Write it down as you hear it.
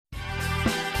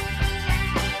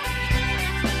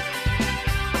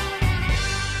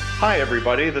Hi,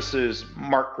 everybody. This is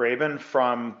Mark Graben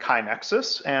from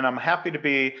KaiNexus, and I'm happy to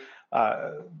be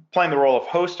uh, playing the role of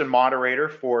host and moderator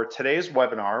for today's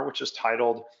webinar, which is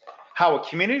titled How a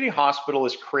Community Hospital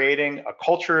is Creating a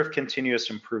Culture of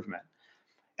Continuous Improvement.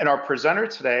 And our presenter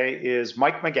today is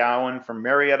Mike McGowan from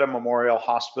Marietta Memorial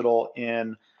Hospital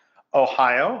in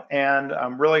Ohio. And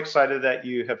I'm really excited that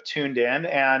you have tuned in.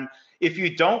 And if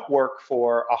you don't work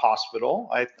for a hospital,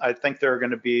 I think there are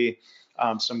going to be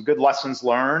some good lessons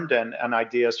learned and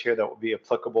ideas here that will be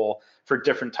applicable for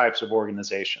different types of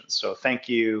organizations. So thank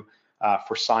you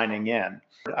for signing in.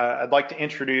 I'd like to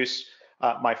introduce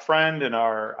my friend and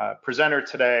our presenter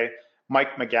today,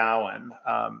 Mike McGowan.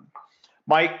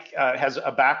 Mike has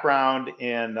a background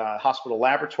in hospital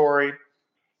laboratory.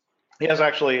 He has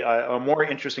actually a more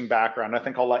interesting background. I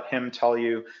think I'll let him tell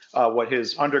you what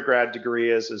his undergrad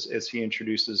degree is as he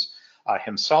introduces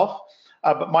himself.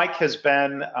 But Mike has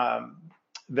been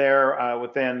there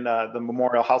within the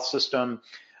Memorial Health System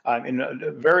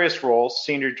in various roles: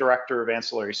 Senior Director of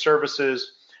Ancillary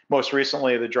Services, most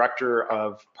recently the Director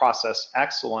of Process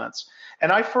Excellence.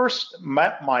 And I first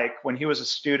met Mike when he was a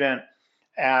student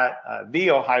at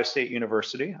The Ohio State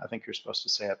University. I think you're supposed to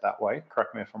say it that way.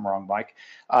 Correct me if I'm wrong, Mike.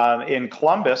 In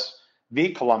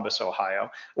Columbus, Ohio,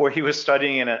 where he was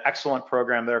studying in an excellent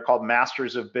program there called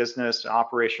Masters of Business and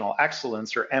Operational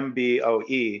Excellence, or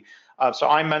MBOE. So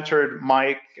I mentored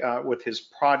Mike with his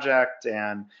project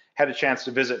and had a chance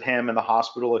to visit him in the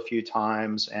hospital a few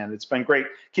times. And it's been great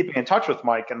keeping in touch with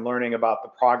Mike and learning about the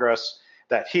progress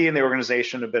that he and the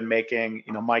organization have been making.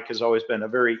 You know, Mike has always been a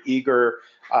very eager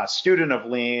student of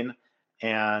Lean,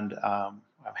 and I'm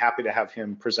happy to have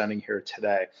him presenting here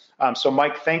today. So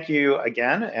Mike, thank you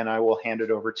again, and I will hand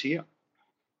it over to you.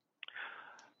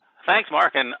 Thanks,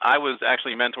 Mark. And I was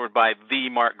actually mentored by the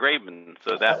Mark Graben,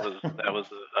 so that was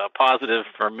a positive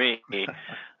for me.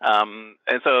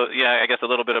 And so, yeah, I guess a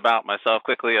little bit about myself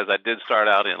quickly, as I did start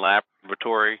out in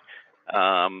laboratory,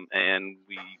 and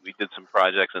we did some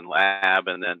projects in lab,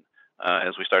 and then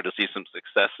as we started to see some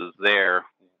successes there,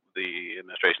 the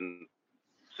administration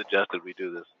suggested we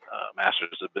do this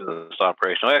Masters of Business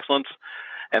Operational Excellence.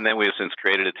 And then we've since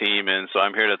created a team. And so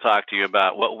I'm here to talk to you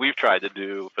about what we've tried to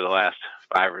do for the last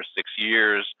 5 or 6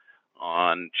 years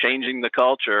on changing the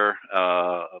culture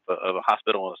of a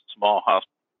hospital, a small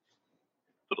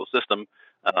hospital system,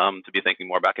 to be thinking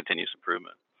more about continuous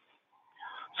improvement.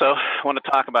 So I want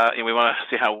to talk about, we want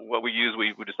to see what we use.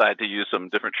 We decided to use some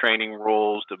different training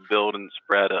roles to build and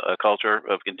spread a culture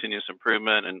of continuous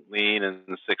improvement and Lean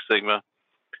and Six Sigma.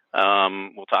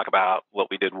 We'll talk about what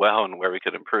we did well and where we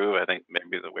could improve. I think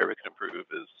maybe the where we could improve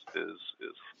is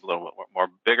a little bit more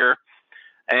bigger,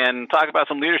 and talk about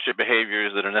some leadership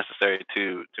behaviors that are necessary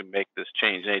to make this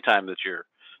change. Anytime that you're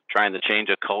trying to change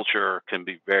a culture can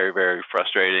be very, very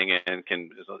frustrating, and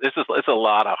it's a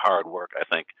lot of hard work. I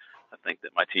think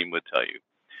that my team would tell you.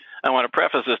 I want to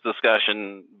preface this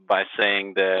discussion by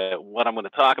saying that what I'm going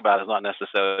to talk about is not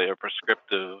necessarily a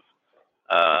prescriptive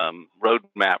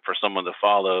roadmap for someone to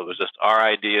follow. It was just our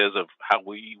ideas of how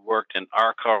we worked in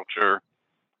our culture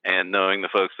and knowing the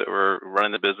folks that were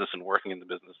running the business and working in the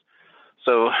business.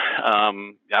 So I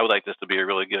would like this to be a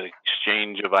really good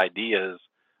exchange of ideas.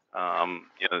 Some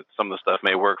of the stuff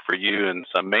may work for you and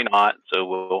some may not.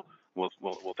 So we'll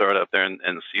throw it up there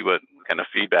and see what kind of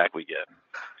feedback we get.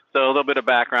 So a little bit of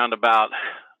background about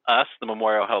us, the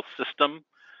Memorial Health System.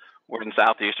 We're in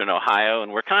southeastern Ohio,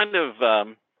 and we're kind of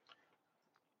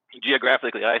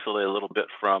geographically isolated a little bit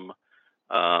from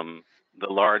the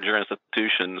larger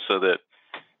institutions, so that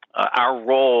our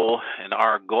role and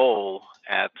our goal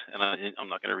and I'm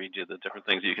not going to read you the different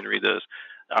things, you can read those,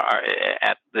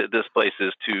 this place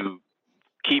is to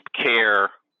keep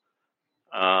care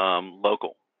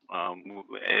local.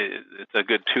 It's a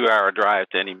good 2-hour drive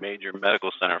to any major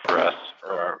medical center for us,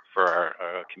 for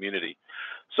our community.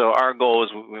 So our goal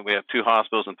is, we have 2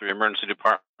 hospitals and 3 emergency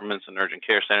departments and urgent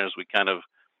care centers. We kind of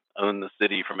own the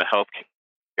city from a healthcare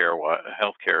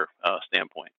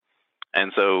standpoint.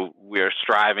 And so we are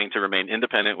striving to remain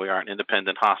independent. We are an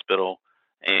independent hospital,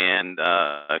 and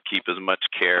keep as much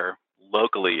care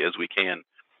locally as we can.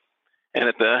 And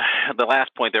at the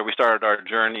last point there, we started our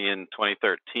journey in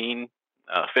 2013,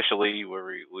 officially, where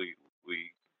we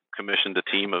commissioned a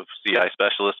team of CI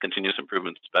specialists, continuous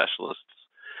improvement specialists,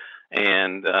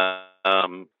 and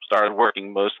started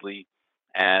working mostly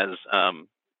as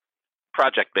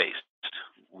project-based.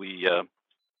 We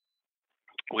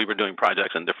were doing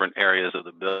projects in different areas of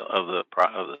the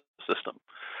system.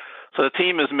 So the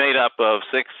team is made up of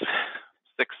six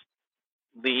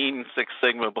Lean, Six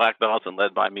Sigma black belts, and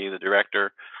led by me, the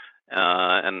director.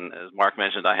 And as Mark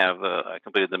mentioned, I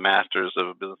completed the Masters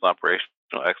of Business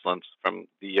Operational Excellence from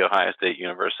the Ohio State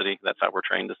University. That's how we're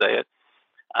trained to say it.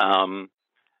 And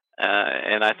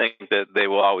I think that they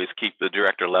will always keep the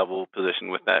director level position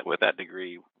with that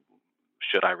degree.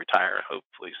 Should I retire,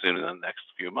 hopefully soon in the next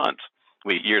few months,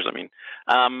 years, I mean.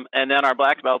 And then our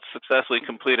black belts successfully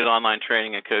completed online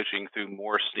training and coaching through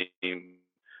more STEAM.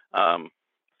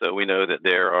 So we know that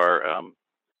they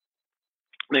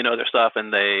know their stuff,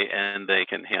 and they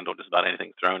can handle just about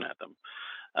anything thrown at them.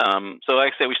 So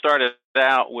like I said, we started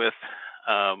out with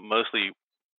mostly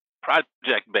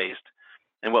project-based.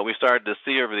 And what we started to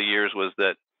see over the years was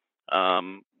that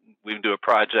we'd do a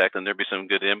project and there'd be some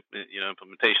good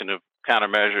implementation of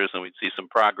countermeasures, and we'd see some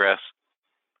progress.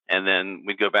 And then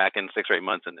we'd go back in 6 or 8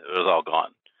 months and it was all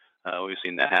gone. We've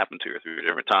seen that happen 2 or 3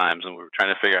 different times. And we were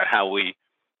trying to figure out how we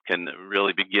can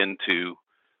really begin to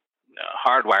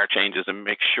hardwire changes and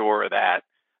make sure that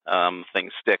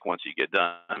things stick once you get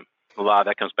done. A lot of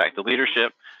that comes back to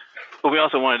leadership. But we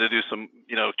also wanted to do some,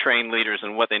 train leaders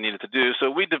and what they needed to do.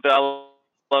 So we developed,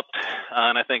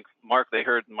 and I think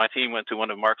my team went to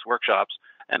one of Mark's workshops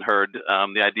and heard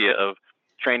the idea of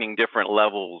training different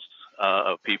levels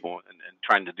of people and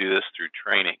trying to do this through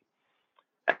training.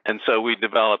 And so we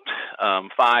developed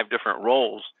 5 different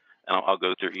roles, and I'll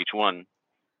go through each one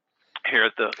here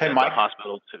at the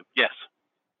hospital too. Yes.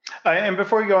 And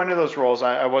before you go into those roles,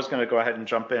 I was going to go ahead and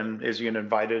jump in as you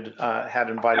had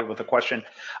invited with a question.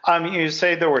 You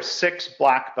say there were 6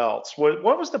 black belts. What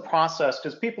was the process?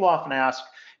 Because people often ask,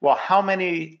 well, how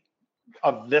many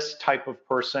of this type of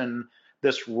person,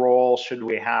 this role should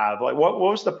we have? Like, what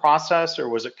was the process, or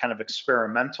was it kind of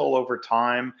experimental over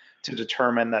time to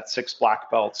determine that 6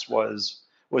 black belts was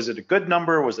it a good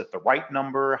number? Was it the right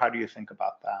number? How do you think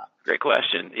about that? Great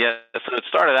question. Yeah, so it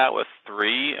started out with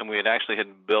 3, and we had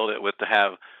built it to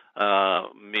have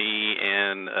me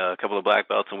and a couple of black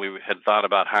belts, and we had thought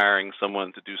about hiring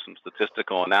someone to do some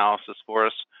statistical analysis for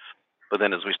us. But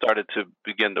then as we started to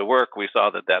begin to work, we saw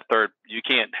that third, you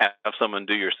can't have someone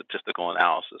do your statistical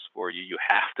analysis for you. You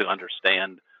have to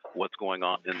understand what's going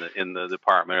on in the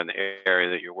department or in the area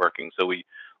that you're working. So we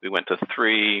went to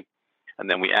 3. And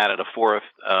then we added a 4th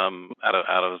out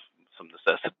of some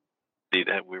necessity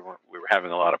that we were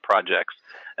having a lot of projects.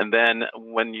 And then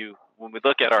when we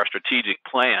look at our strategic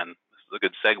plan, this is a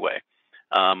good segue.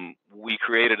 We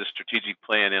created a strategic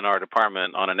plan in our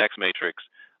department on an X matrix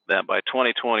that by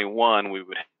 2021 we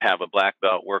would have a black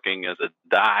belt working as a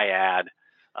dyad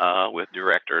with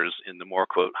directors in the more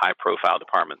quote high-profile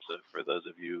departments. So for those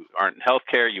of you who aren't in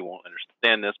healthcare, you won't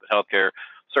understand this, but healthcare,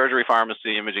 surgery,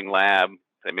 pharmacy, imaging lab,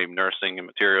 maybe nursing and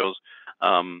materials,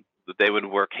 that they would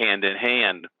work hand in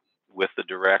hand with the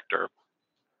director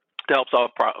to help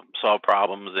solve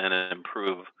problems and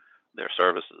improve their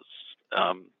services.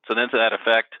 So then to that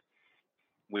effect,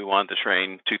 we wanted to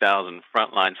train 2,000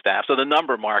 frontline staff. So the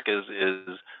number, Mark, is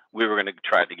we were going to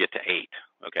try to get to 8,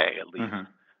 okay, at least,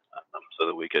 so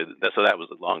that we could. So that was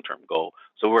the long-term goal.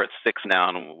 So we're at 6 now,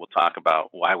 and we'll talk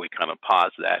about why we kind of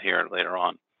paused that here later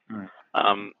on.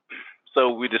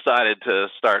 So we decided to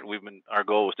start. Our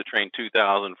goal was to train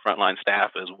 2,000 frontline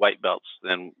staff as white belts.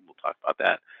 Then we'll talk about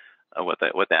that,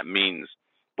 what that means.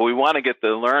 But we want to get the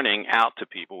learning out to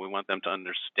people. We want them to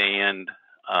understand,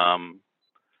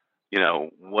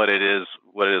 what it is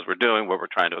we're doing, what we're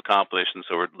trying to accomplish, and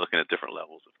so we're looking at different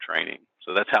levels of training.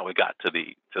 So that's how we got to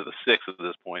the 6 at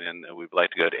this point, and we'd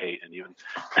like to go to 8, and even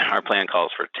our plan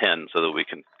calls for 10, so that we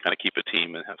can kind of keep a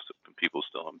team and have some people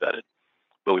still embedded.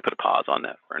 But we put a pause on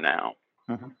that for now.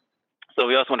 So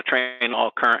we also want to train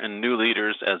all current and new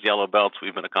leaders as yellow belts.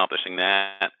 We've been accomplishing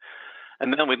that.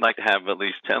 And then we'd like to have at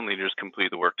least 10 leaders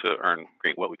complete the work to earn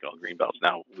what we call green belts.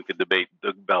 Now, we could debate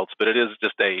the belts, but it is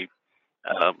just a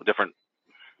different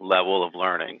level of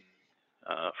learning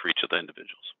for each of the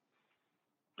individuals.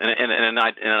 And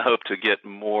I hope to get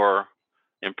more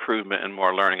improvement and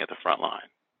more learning at the front line.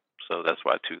 So that's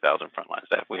why 2,000 frontline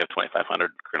staff. We have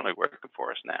 2,500 currently working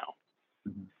for us now.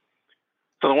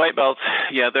 So the white belts,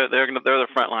 yeah, they're the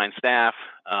frontline staff.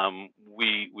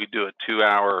 We do a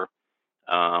 2-hour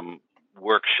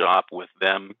workshop with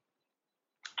them,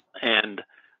 and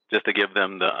just to give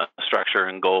them the structure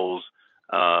and goals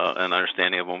and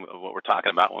understanding of what we're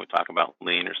talking about when we talk about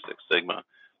Lean or Six Sigma.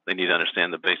 They need to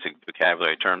understand the basic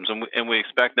vocabulary terms, and we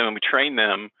expect them and we train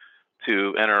them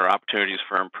to enter opportunities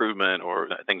for improvement or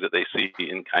things that they see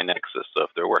in KaiNexus. So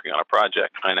if they're working on a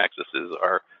project, KaiNexus is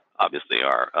obviously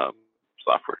our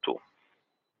software tool.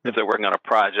 If they're working on a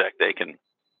project, they can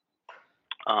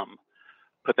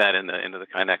put that into the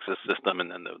KaiNexus system,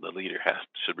 and then the leader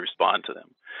should respond to them.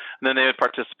 And then they would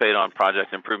participate on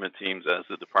project improvement teams as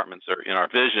the departments are in our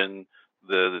vision.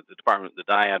 The department, the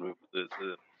dyad, the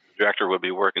director would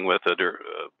be working with a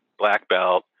black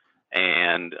belt,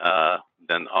 and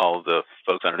then all the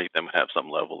folks underneath them would have some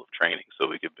level of training, so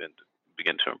we could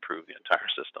begin to improve the entire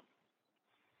system.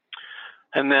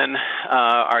 And then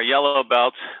our yellow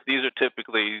belts, these are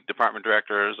typically department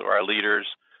directors or our leaders.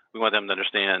 We want them to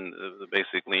understand the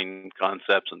basic lean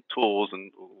concepts and tools,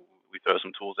 and we throw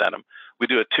some tools at them. We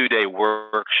do a 2-day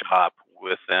workshop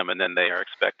with them, and then they are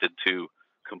expected to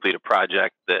complete a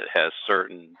project that has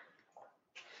certain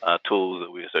tools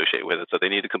that we associate with it. So they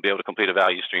need to be able to complete a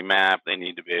value stream map. They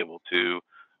need to be able to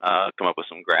come up with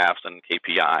some graphs and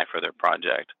KPI for their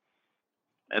project.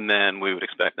 And then we would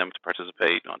expect them to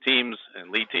participate on teams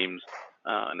and lead teams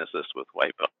and assist with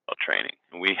white belt training.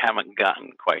 And we haven't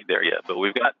gotten quite there yet, but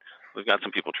we've got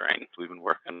some people trained. We've been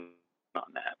working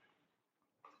on that.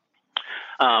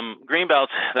 Green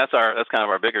belts, that's kind of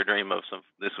our bigger dream of some.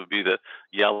 This would be the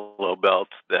yellow belt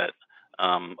that.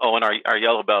 And our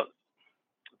yellow belt,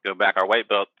 go back. Our white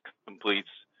belt completes.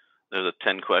 There's a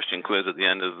 10-question quiz at the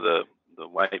end of the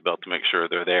white belt to make sure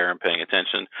they're there and paying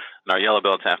attention. And our yellow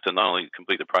belts have to not only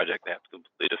complete the project, they have to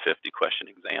complete a 50-question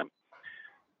exam.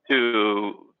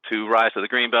 To rise to the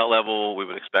green belt level, we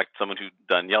would expect someone who's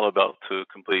done yellow belt to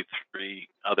complete 3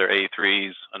 other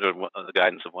A3s under the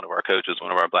guidance of one of our coaches,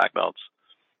 one of our black belts.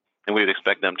 And we would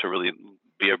expect them to really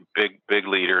be a big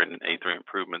leader in A3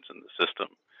 improvements in the system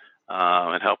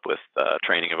and help with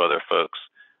training of other folks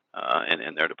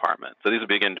in their department. So these would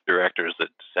begin directors that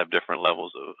have different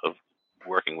levels of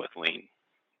working with lean.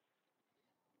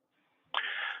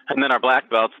 And then our black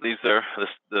belts, these are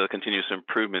the continuous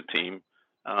improvement team.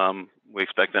 We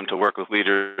expect them to work with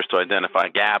leaders to identify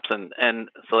gaps and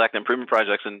select improvement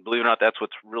projects. And believe it or not, that's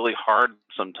what's really hard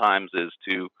sometimes, is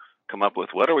to come up with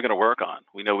what are we going to work on.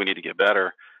 We know we need to get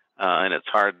better, and it's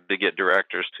hard to get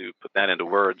directors to put that into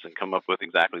words and come up with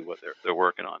exactly what they're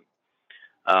working on.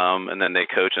 And then they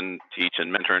coach and teach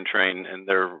and mentor and train, and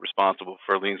they're responsible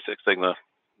for Lean Six Sigma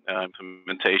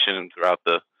implementation throughout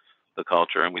the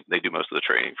culture, and they do most of the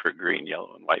training for green,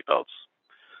 yellow, and white belts.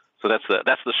 So that's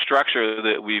the structure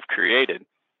that we've created.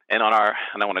 And and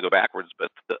I want to go backwards,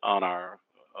 but on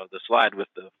the slide with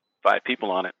the 5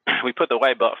 people on it, we put the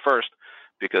white belt first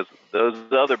because those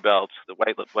other belts, the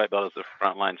white belt is the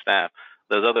frontline staff.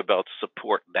 Those other belts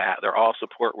support that. They're all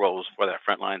support roles for that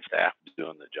frontline staff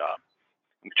doing the job.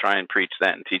 We try and preach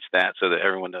that and teach that so that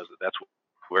everyone knows that that's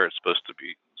where it's supposed to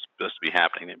be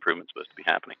happening. The improvement's supposed to be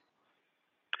happening.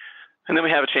 And then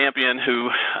we have a champion who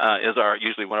is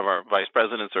usually one of our vice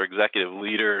presidents or executive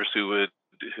leaders who would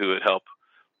help,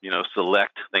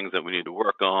 select things that we need to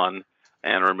work on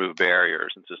and remove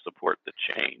barriers and to support the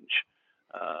change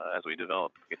as we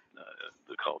develop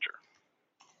the culture.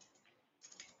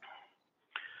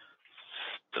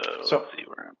 So let's see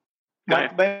where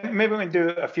maybe we can do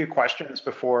a few questions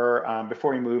before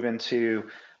we move into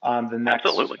the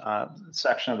next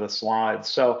section of the slides.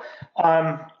 So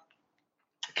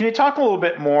can you talk a little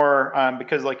bit more,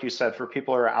 because like you said, for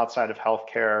people who are outside of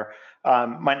healthcare,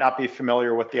 might not be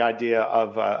familiar with the idea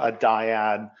of a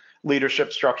dyad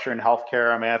leadership structure in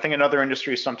healthcare. I mean, I think in other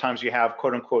industries, sometimes you have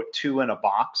quote unquote 2 in a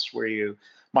box, where you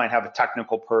might have a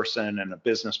technical person and a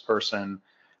business person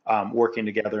working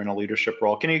together in a leadership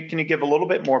role. Can you give a little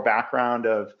bit more background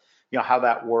of how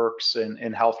that works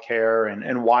in healthcare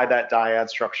and why that dyad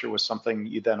structure was something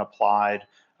you then applied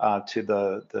to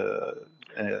the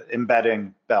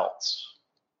embedding belts?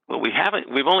 Well,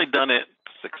 we've only done it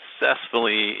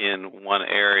successfully in one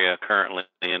area currently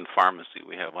in pharmacy.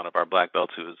 We have one of our black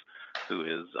belts who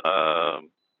is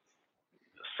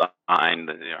assigned,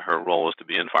 her role is to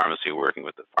be in pharmacy, working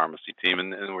with the pharmacy team,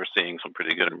 and we're seeing some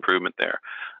pretty good improvement there.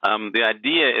 The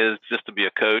idea is just to be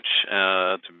a coach,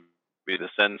 to be the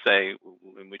sensei,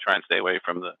 and we try and stay away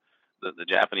from the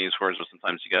Japanese words, but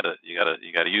sometimes you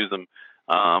gotta use them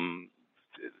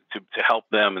to help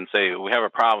them and say, we have a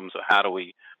problem, so how are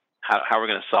we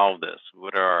going to solve this?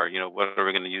 What are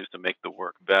we going to use to make the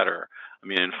work better? I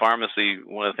mean, in pharmacy,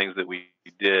 one of the things that we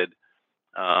did,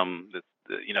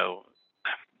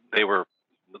 they were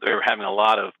having a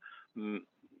lot of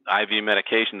IV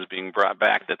medications being brought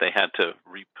back that they had to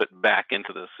put back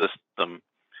into the system,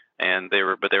 and they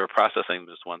were processing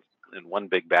this in one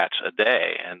big batch a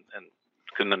day, and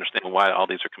couldn't understand why all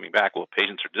these are coming back. Well,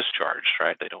 patients are discharged,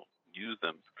 right? They don't use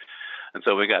them. And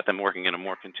so we got them working in a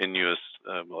more continuous,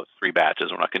 3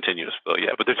 batches. We're not continuous flow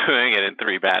yet, but they're doing it in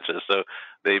 3 batches. So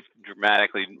they've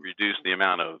dramatically reduced the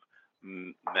amount of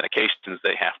medications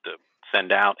they have to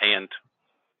send out and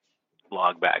log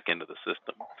log back into the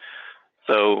system.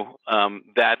 So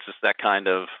that's just that kind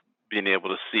of being able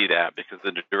to see that, because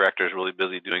the director is really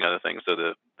busy doing other things. So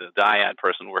the DIAD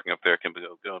person working up there can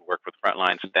go and work with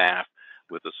frontline staff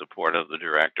with the support of the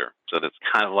director. So that's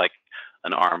kind of like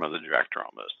an arm of the director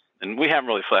almost. And we haven't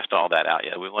really fleshed all that out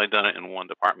yet. We've only done it in one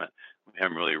department. We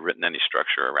haven't really written any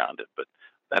structure around it, but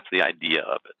that's the idea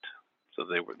of it. So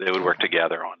they would work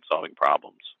together on solving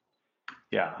problems.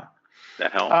 Yeah.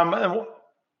 That help?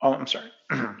 I'm sorry.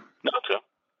 No, too.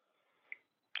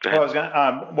 Well, I was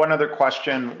gonna, one other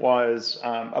question was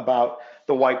about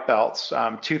the white belts.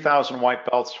 2,000 white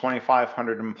belts,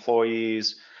 2,500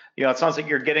 employees. You know, it sounds like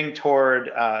you're getting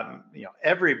toward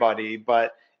everybody,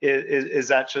 but is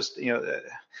that just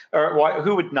or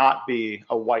who would not be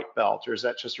a white belt, or is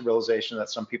that just a realization that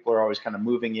some people are always kind of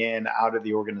moving in out of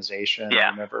the organization? Yeah,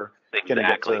 and never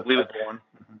exactly. Get to everyone.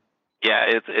 Mm-hmm. Yeah,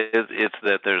 it's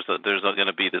that there's going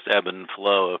to be this ebb and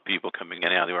flow of people coming in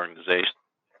and out of the organization.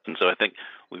 And so I think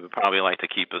we would probably like to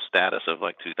keep a status of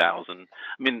like 2,000. I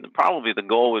mean, probably the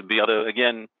goal would be, although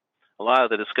again, a lot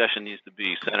of the discussion needs to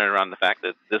be centered around the fact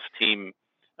that this team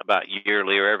about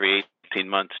yearly or every 18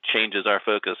 months changes our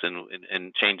focus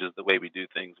and changes the way we do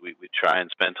things. We try and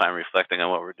spend time reflecting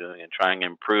on what we're doing and trying to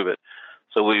improve it.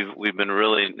 So we've been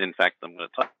really, in fact, I'm going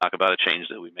to talk about a change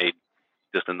that we made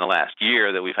just in the last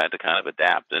year that we've had to kind of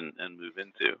adapt and move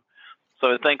into.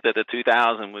 So I think that the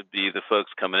 2,000 would be the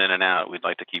folks coming in and out. We'd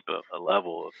like to keep a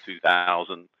level of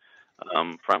 2,000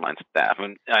 frontline staff,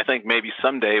 and I think maybe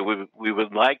someday we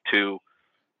would like to,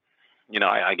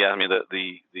 I guess, I mean,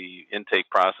 the intake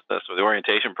process or the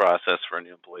orientation process for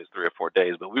new employees 3 or 4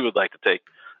 days, but we would like to take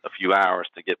a few hours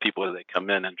to get people as they come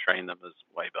in and train them as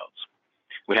white belts.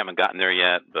 We haven't gotten there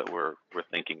yet, but we're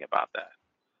thinking about that.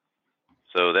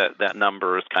 So that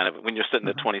number is kind of, when you're sitting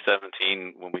at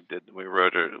 2017, when we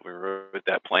wrote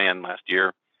that plan last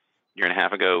year and a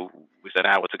half ago, we said,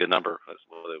 what's a good number?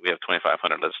 We have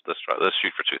 2,500. Let's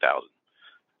shoot for 2,000.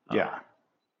 Yeah.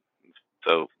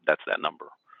 So that's that number.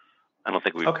 I don't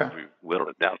think we whittled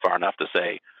it down far enough to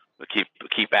say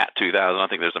keep at 2,000. I don't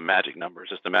think there's a magic number.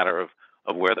 It's just a matter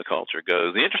of where the culture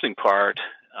goes. The interesting part,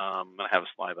 I'm going to have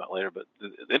a slide about later, but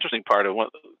the interesting part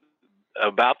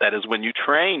about that is when you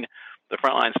train the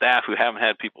frontline staff who haven't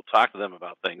had people talk to them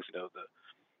about things,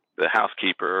 the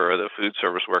housekeeper or the food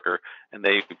service worker, and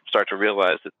they start to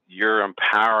realize that you're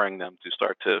empowering them to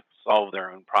start to solve their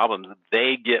own problems,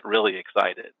 they get really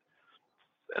excited,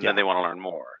 and then they want to learn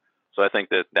more. So I think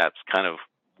that's kind of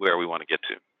where we want to get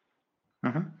to.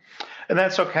 Mm-hmm. And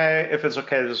that's okay. If it's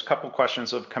okay, there's a couple of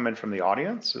questions that have come in from the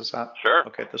audience. Is that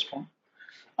okay at this point?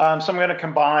 So I'm going to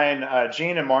combine,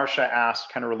 Gene and Marcia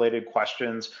asked kind of related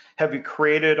questions. Have you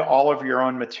created all of your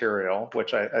own material,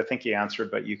 which I think you answered,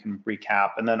 but you can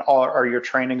recap. And then are your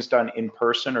trainings done in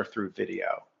person or through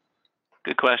video?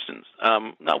 Good questions.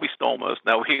 No, we stole most.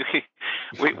 No,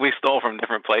 we stole from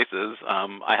different places.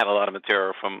 I had a lot of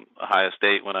material from Ohio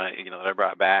State that I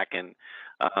brought back, and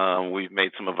we've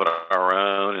made some of it our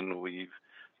own, and we've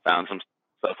found some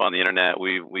stuff on the internet.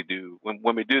 We do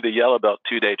when we do the Yellow Belt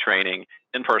 2-day training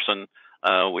in person,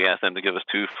 we ask them to give us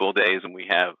 2 full days, and we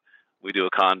do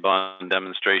a Kanban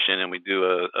demonstration, and we do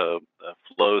a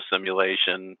flow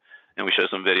simulation, and we show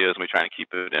some videos, and we try to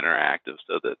keep it interactive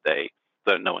so that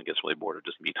no one gets really bored of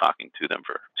just me talking to them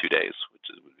for 2 days, which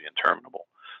would be interminable.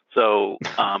 So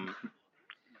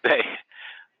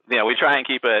we try and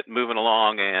keep it moving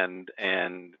along, and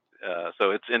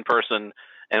so it's in person,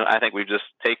 and I think we've just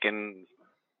taken.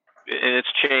 And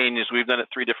it's changed. We've done it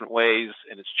 3 different ways,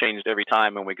 and it's changed every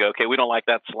time. And we go, okay, we don't like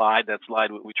that slide.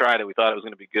 We tried it. We thought it was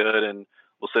going to be good, and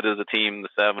we'll sit as a team, the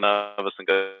 7 of us, and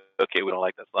go, okay, we don't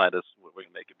like that slide. That's what we're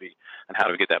going to make it be. And how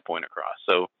do we get that point across?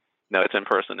 So, no, it's in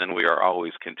person, and we are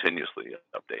always continuously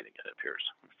updating it appears.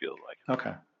 It feels like.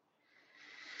 Okay.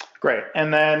 Great.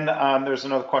 And then there's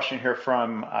another question here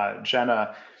from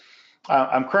Jenna.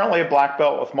 I'm currently a black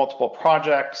belt with multiple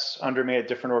projects under me at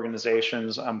different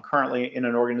organizations. I'm currently in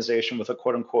an organization with a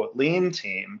quote unquote lean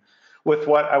team with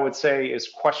what I would say is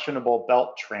questionable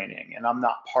belt training, and I'm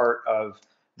not part of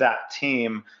that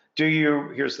team.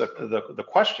 Here's the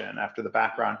question after the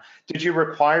background, did you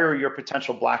require your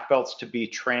potential black belts to be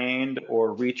trained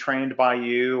or retrained by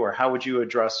you, or how would you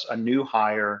address a new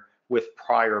hire with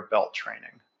prior belt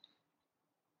training?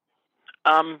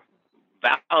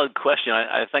 Valid question.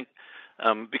 I think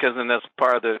because then that's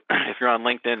part of if you're on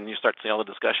LinkedIn and you start to see all the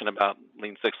discussion about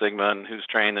Lean Six Sigma and who's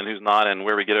trained and who's not and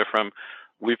where we get it from,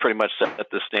 we pretty much set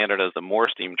the standard as the More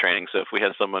Steam training. So if we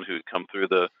had someone who'd come through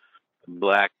the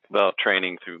black belt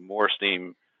training through More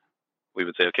Steam, we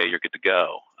would say, okay, you're good to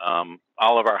go.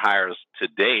 All of our hires to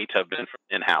date have been from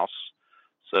in-house.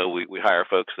 So we hire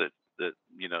folks that that,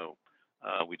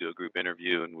 we do a group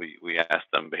interview and we ask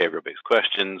them behavioral-based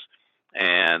questions,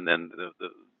 and then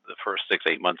the first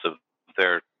 6-8 months of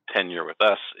their tenure with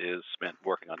us is spent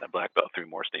working on that black belt through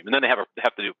more steam. And then they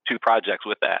have to do 2 projects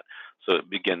with that, so it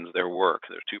begins their work.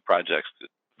 There's 2 projects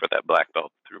for that black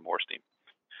belt through more steam.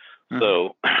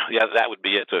 So yeah, that would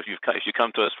be it. So if you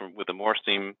come to us with a more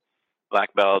steam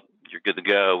black belt, you're good to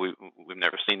go. We've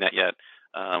never seen that yet.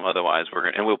 Otherwise,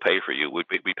 and we'll pay for you. We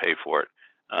pay for it,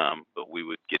 but we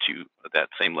would get you at that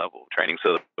same level of training.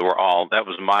 So that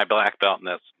was my black belt,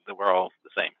 and we're all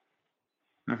the same.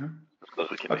 As close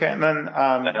as we can Okay, and then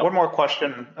one more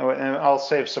question, and I'll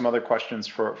save some other questions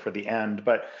for the end.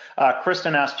 But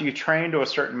Kristen asked, do you train to a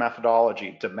certain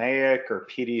methodology, DMAIC or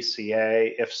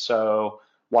PDCA? If so,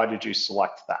 why did you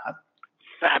select that?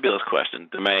 Fabulous question,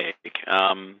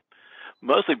 DMAIC.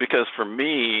 Mostly because for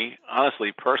me,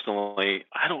 honestly, personally,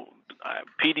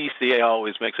 PDCA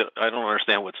always makes it, I don't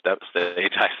understand what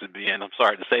stage I should be in. I'm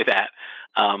sorry to say that.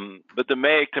 But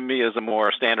DMAIC to me is a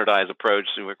more standardized approach.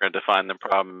 So we're going to define the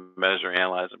problem, measure,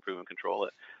 analyze, improve, and control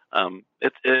it.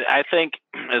 I think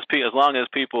as long as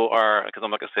people are, because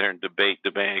I'm not going to sit here and debate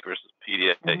DMAIC versus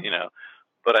PDCA,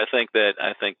 but I think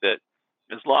that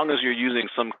as long as you're using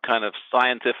some kind of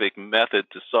scientific method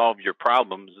to solve your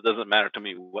problems, it doesn't matter to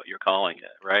me what you're calling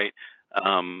it, right?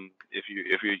 If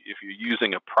you're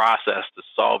using a process to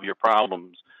solve your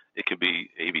problems, it could be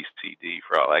A, B, C, D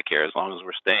for all I care, as long as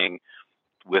we're staying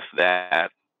with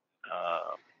that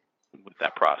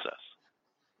process.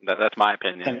 That's my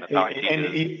opinion. That's how I teach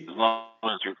it. As long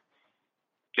as you're,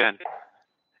 go ahead.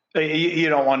 You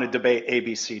don't want to debate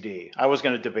ABCD. I was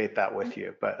going to debate that with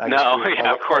you, but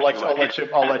of course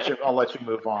I'll let you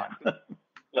move on.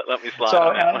 Let me slide.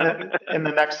 So in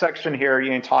the next section here, you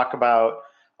can talk about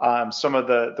some of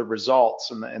the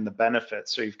results and the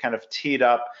benefits. So you've kind of teed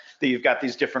up that you've got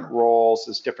these different roles,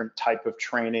 this different type of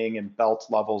training and belt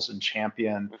levels and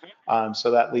champion.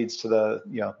 So that leads to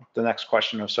the next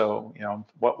question of,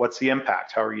 what's the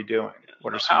impact? How are you doing?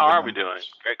 How are we doing?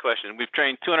 Great question. We've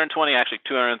trained 220, actually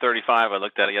 235. I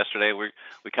looked at it yesterday. We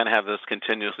kind of have this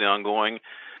continuously ongoing.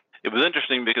 It was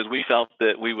interesting because we felt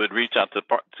that we would reach out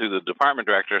to the department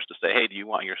directors to say, hey, do you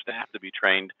want your staff to be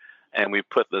trained? And we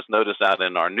put this notice out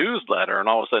in our newsletter, and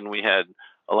all of a sudden we had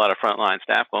a lot of frontline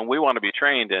staff going, we want to be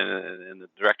trained, and the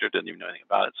director didn't even know anything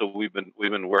about it. So we've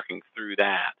been working through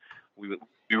that. We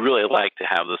really like to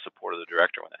have the support of the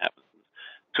director when that happens.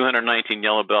 219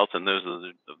 yellow belts, and those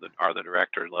are the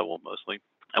director level mostly.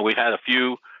 And we've had a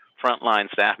few frontline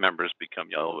staff members become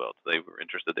yellow belts. They were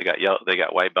interested. They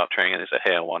got white belt training, and they said,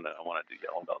 "Hey, I want to do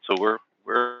yellow belt." So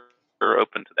we're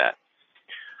open to that.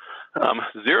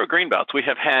 0 green belts. We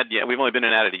have had, we've only been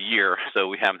at it a year, so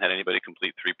we haven't had anybody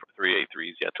complete three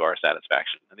A3s yet to our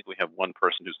satisfaction. I think we have one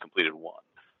person who's completed 1.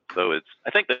 So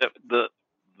I think that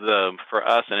the for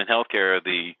us and in healthcare,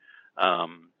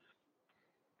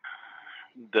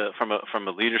 from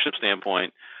a leadership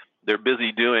standpoint, they're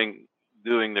busy doing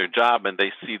their job, and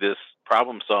they see this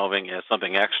problem solving as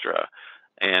something extra.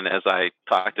 And as I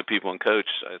talk to people and coach,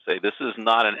 I say, this is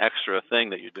not an extra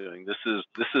thing that you're doing. This is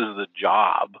the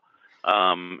job.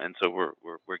 And so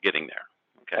we're getting there.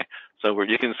 Okay. So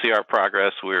you can see our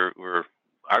progress. Our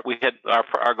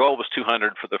goal was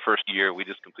 200 for the first year. We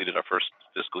just completed our first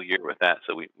fiscal year with that.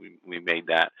 So we made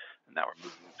that, and now we're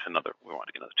moving to we want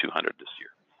to get another 200 this year.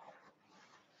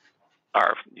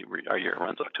 Our year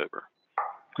runs October.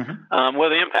 What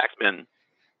the impact's been,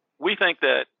 we think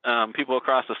that people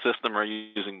across the system are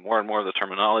using more and more of the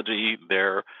terminology.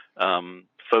 They're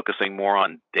focusing more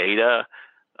on data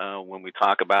when we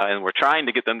talk about, and we're trying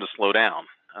to get them to slow down.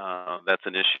 That's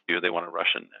an issue. They want to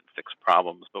rush and fix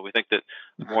problems, but we think that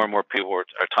more and more people are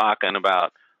talking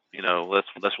about, let's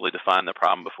really define the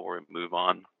problem before we move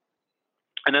on.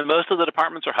 And then most of the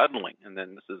departments are huddling, and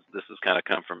then this is kind of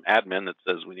come from admin that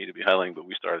says we need to be huddling, but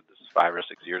we started this 5 or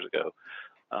 6 years ago.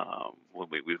 When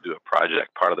we would do a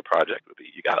project, part of the project would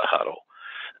be you got to huddle,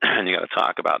 and you got to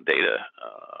talk about data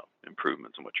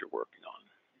improvements and what you're working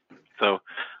on. So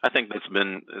I think it's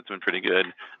been pretty good.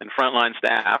 And frontline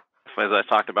staff, as I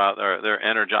talked about, they're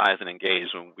energized and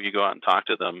engaged. When we go out and talk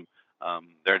to them,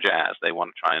 they're jazzed. They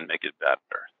want to try and make it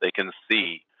better. They can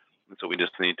see. And so we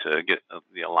just need to get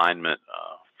the alignment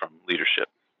from leadership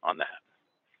on that.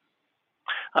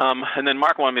 And then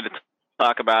Mark wanted me to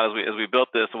talk about as we built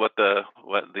this what the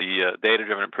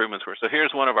data-driven improvements were. So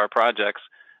here's one of our projects,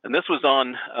 and this was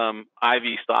on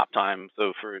IV stop time.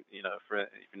 So for if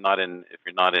you're not in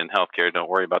healthcare, don't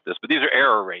worry about this. But these are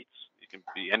error rates. You can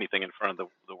be anything in front of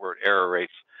the word error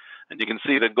rates, and you can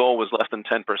see the goal was less than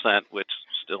 10%, which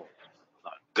still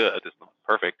not good. It's not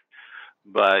perfect.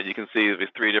 But but you can see the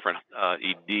 3 different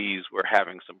EDs were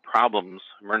having some problems.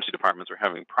 Emergency departments were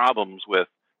having problems with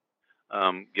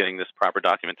getting this proper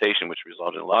documentation, which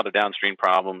resulted in a lot of downstream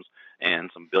problems and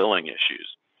some billing issues.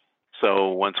 So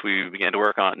once we began to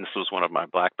work on it, and this was one of my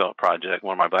black belts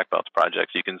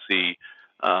projects, you can see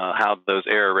how those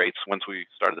error rates, once we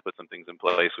started to put some things in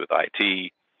place with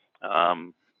IT,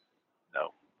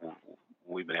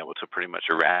 we've been able to pretty much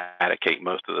eradicate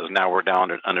most of those. Now we're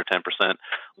down under 10%.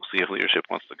 We'll see if leadership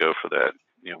wants to go for that.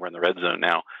 We're in the red zone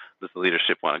now. Does the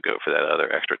leadership want to go for that other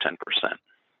extra 10%?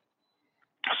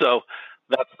 So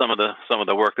that's some of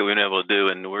the work that we've been able to do,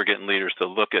 and we're getting leaders to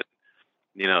look at,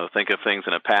 think of things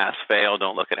in a pass fail,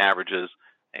 don't look at averages,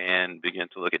 and begin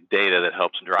to look at data that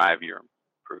helps drive your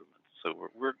improvements. So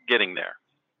we're getting there.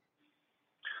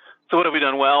 So what have we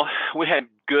done well? We had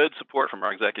good support from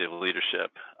our executive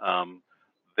leadership.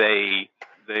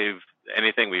 They've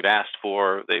anything we've asked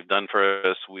for, they've done for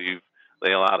us.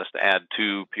 They allowed us to add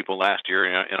 2 people last year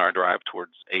in our drive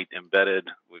towards 8 embedded.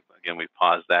 We've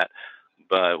paused that,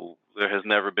 but there has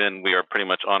never been. We are pretty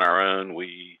much on our own.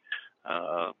 We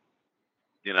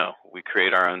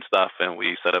create our own stuff and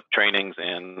we set up trainings,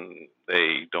 and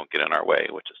they don't get in our way,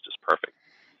 which is just perfect.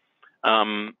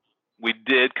 We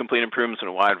did complete improvements in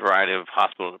a wide variety of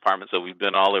hospital departments. So we've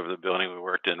been all over the building. We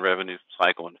worked in revenue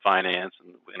cycle and finance,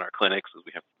 and in our clinics,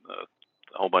 we have a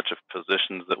whole bunch of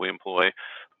physicians that we employ.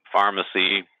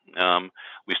 Pharmacy.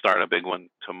 We start a big one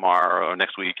tomorrow or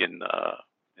next week in the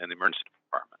emergency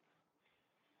department.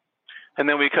 And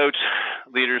then we coach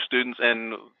leaders, students,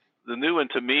 and the new one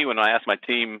to me, when I asked my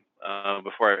team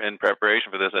in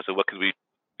preparation for this, I said, what could we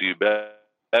do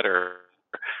better?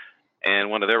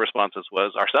 And one of their responses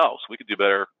was ourselves. We could do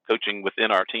better coaching within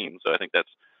our team. So I think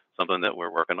that's something that we're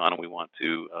working on and we want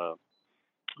to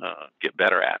get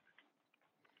better at.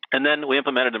 And then we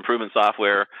implemented improvement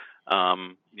software.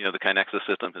 The KaiNexus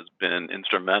system has been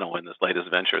instrumental in this latest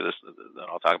venture. That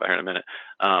I'll talk about here in a minute.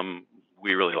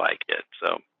 We really like it.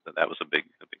 So that was a big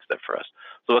step for us.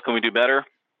 So what can we do better?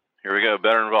 Here we go.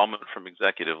 Better involvement from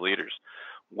executive leaders.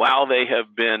 While they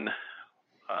have been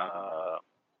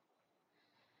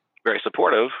very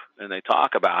supportive and they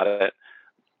talk about it,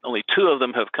 only 2 of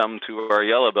them have come to our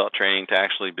yellow belt training to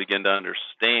actually begin to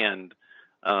understand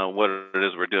what it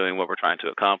is we're doing, what we're trying to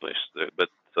accomplish.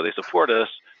 So they support us,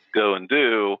 go and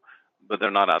do, but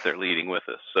they're not out there leading with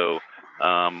us. So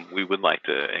we would like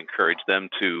to encourage them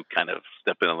to kind of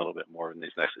step in a little bit more in the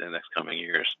next coming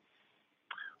years.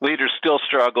 Leaders still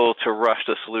struggle to rush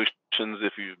to solutions.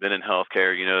 If you've been in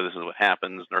healthcare, this is what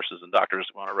happens. Nurses and doctors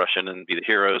want to rush in and be the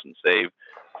heroes and save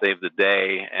the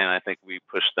day. And I think we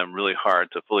push them really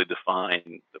hard to fully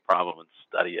define the problem and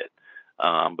study it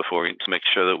to make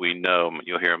sure that we know.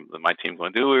 You'll hear my team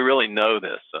going, do we really know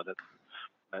this? So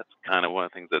that's kind of one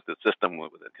of the things that the system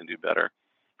can do better.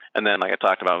 And then, like I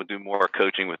talked about, we do more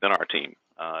coaching within our team.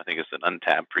 I think it's an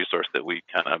untapped resource that we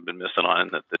kind of been missing on,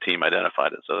 and that the team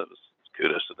identified it. So it was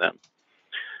kudos to them.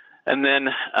 And then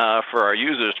for our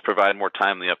users, provide more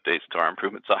timely updates to our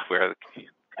improvement software.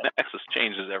 KaiNexus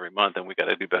changes every month, and we got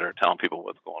to do better at telling people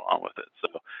what's going on with it. So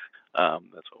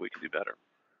that's what we can do better.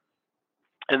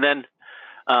 And then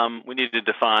we need to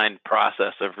define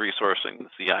process of resourcing the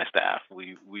CI staff.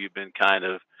 We've been kind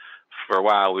of, for a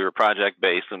while, we were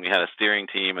project-based, and we had a steering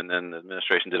team, and then the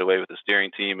administration did away with the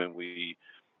steering team, and we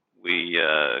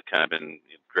kind of been,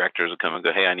 directors would come and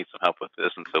go, hey, I need some help with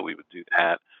this, and so we would do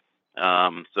that.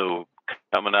 So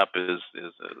coming up is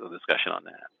a discussion on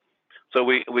that. So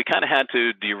we kind of had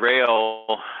to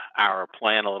derail our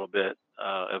plan a little bit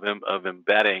of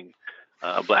embedding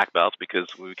black belts,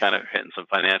 because we kind of hitting some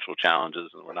financial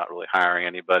challenges and we're not really hiring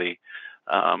anybody.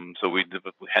 So we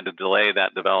had to delay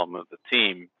that development of the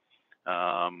team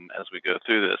as we go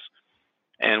through this.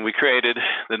 And the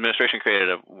administration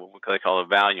created what they call a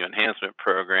value enhancement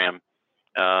program,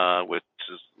 which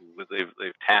is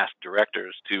they've tasked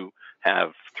directors to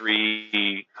have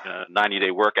 3 90-day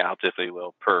workouts, if they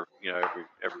will, per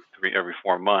every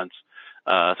 4 months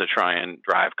to try and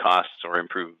drive costs or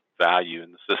improve value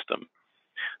in the system.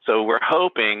 So we're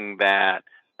hoping that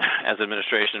as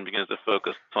administration begins to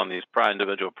focus on these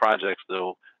individual projects,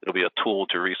 it'll be a tool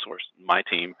to resource my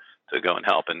team to go and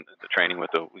help, and the training with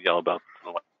the yellow belts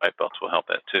and the white belts will help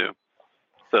that too.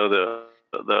 So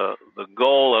the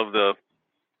goal of the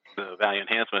value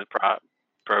enhancement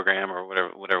program, or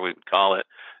whatever we call it,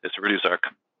 is to reduce our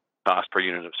cost per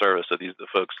unit of service. So these are the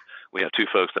folks. We have 2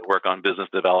 folks that work on business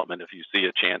development. If you see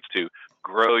a chance to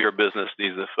grow your business,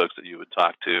 these are the folks that you would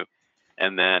talk to.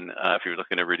 And then if you're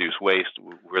looking to reduce waste,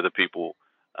 we're the people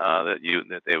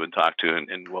that they would talk to.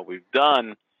 And what we've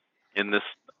done in this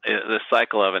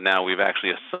cycle of it now, we've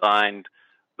actually assigned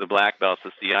the black belts,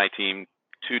 the CI team,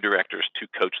 2 directors to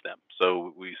coach them.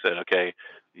 So we said, okay,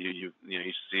 you know,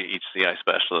 each CI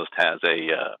specialist has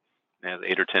 8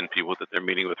 or 10 people that they're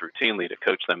meeting with routinely to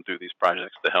coach them through these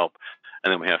projects to help,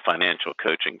 and then we have financial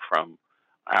coaching from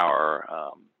our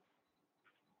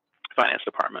finance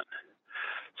department.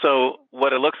 So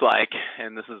what it looks like,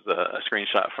 and this is a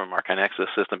screenshot from our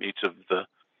KaiNexus system, each of the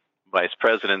vice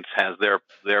presidents has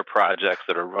their projects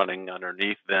that are running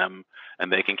underneath them,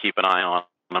 and they can keep an eye on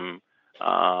them,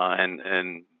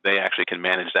 and they actually can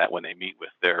manage that when they meet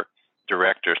with their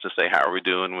directors to say, how are we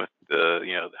doing with the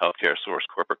the healthcare source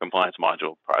corporate compliance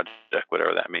module project,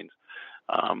 whatever that means.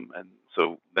 And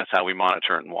so that's how we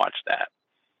monitor and watch that.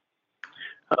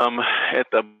 At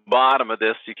the bottom of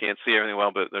this, you can't see everything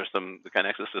well, but there's the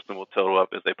KaiNexus system will total up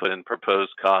as they put in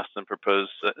proposed costs and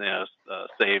proposed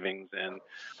savings and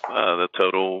the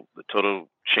total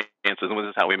chances. And this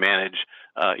is how we manage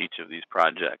each of these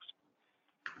projects.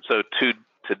 So to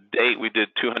date, we did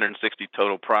 260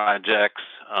 total projects.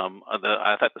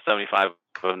 I thought the 75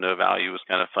 of no value was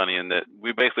kind of funny in that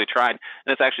we basically tried,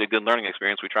 and it's actually a good learning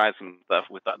experience. We tried some stuff.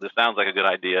 We thought this sounds like a good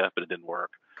idea, but it didn't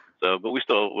work. So, but we'll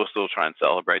still try and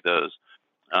celebrate those.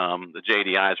 The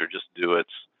JDIs are just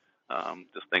do-its,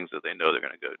 just things that they know they're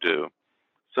going to go do.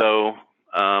 So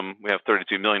we have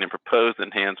 32 million in proposed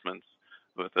enhancements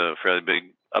with a fairly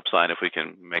big upside if we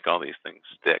can make all these things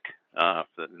stick for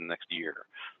the next year.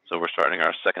 So we're starting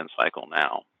our second cycle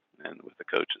now, and with the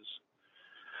coaches.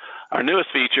 Our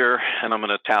newest feature, and I'm going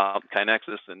to tout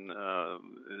KaiNexus, and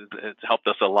it's helped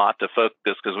us a lot to focus,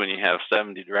 because when you have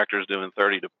 70 directors doing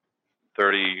 30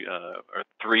 or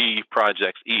 3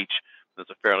 projects each, that's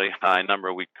a fairly high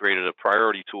number. We created a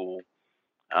priority tool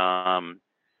that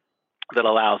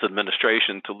allows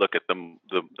administration to look at the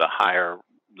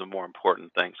more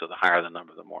important things. So the higher the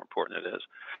number, the more important it is,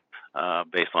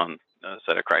 based on a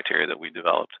set of criteria that we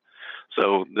developed.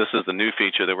 So this is the new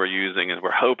feature that we're using, and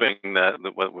we're hoping that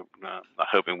what we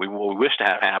wish to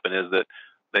have happen is that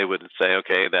they would say,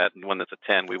 okay, that one that's a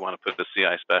 10, we want to put the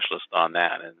CI specialist on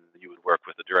that, and you would work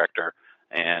with the director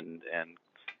and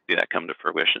see that come to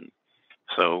fruition.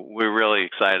 So we're really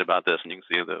excited about this, and you can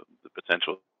see the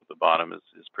potential at the bottom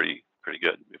is pretty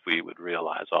good if we would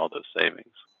realize all those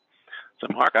savings. So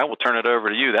Mark, I will turn it over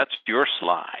to you. That's your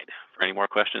slide. For any more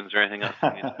questions or anything else?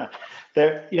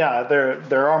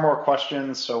 There are more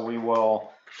questions, so we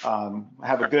will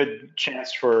have a good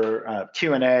chance for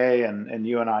Q&A and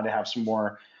you and I to have some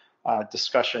more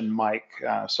discussion, Mike.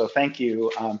 So thank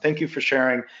you. Thank you for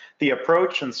sharing the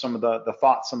approach and some of the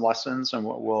thoughts and lessons, and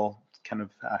we'll kind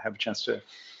of have a chance to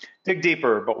dig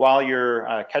deeper. But while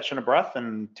you're catching a breath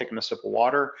and taking a sip of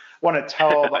water, I want to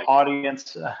tell the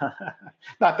audience,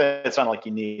 not that it sounded like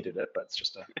you needed it, but it's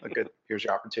just a good, here's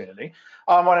your opportunity.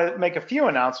 I want to make a few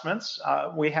announcements.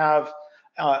 We have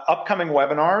upcoming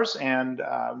webinars, and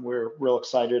we're real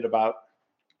excited about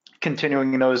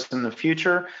continuing those in the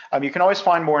future. You can always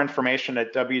find more information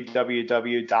at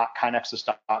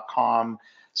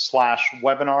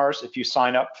www.kainexus.com/webinars. If you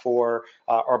sign up for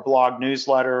our blog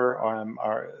newsletter,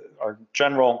 our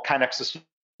general KaiNexus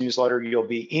newsletter, you'll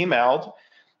be emailed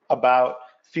about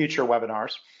future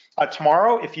webinars.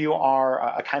 Tomorrow, if you are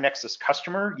a KaiNexus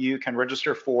customer, you can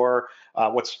register for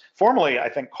what's formerly, I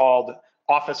think, called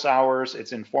office hours.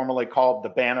 It's informally called the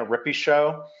Bana Rippey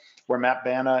Show, where Matt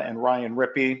Bana and Ryan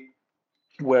Rippey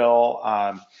will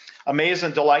amaze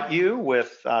and delight you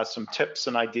with some tips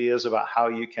and ideas about how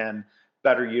you can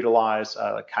better utilize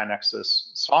KaiNexus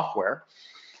software.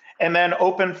 And then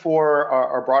open for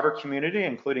our broader community,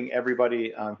 including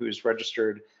everybody who's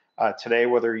registered today,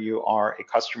 whether you are a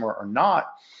customer or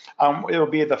not. It will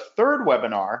be the 3rd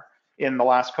webinar in the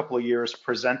last couple of years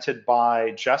presented by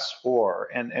Jess Orr.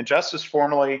 And Jess is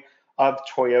formerly of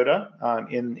Toyota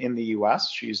in the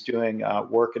US. She's doing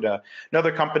work at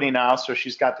another company now, so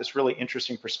she's got this really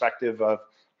interesting perspective of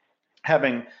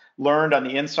having learned on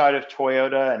the inside of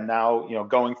Toyota and now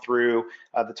going through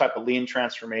the type of lean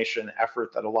transformation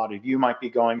effort that a lot of you might be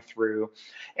going through.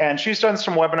 And she's done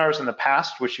some webinars in the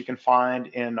past, which you can find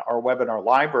in our webinar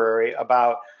library,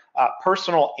 about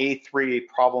personal A3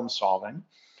 problem solving.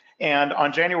 And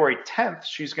on January 10th,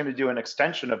 she's going to do an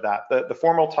extension of that. The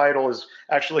formal title is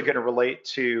actually going to relate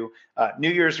to New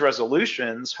Year's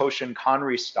resolutions, Hoshin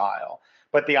Kanri style.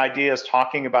 But the idea is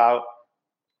talking about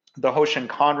the Hoshin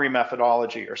Kanri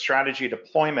methodology or strategy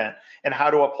deployment and how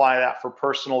to apply that for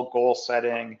personal goal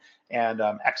setting and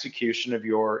execution of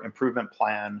your improvement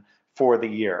plan for the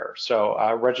year.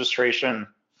 So registration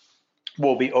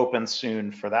will be open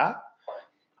soon for that.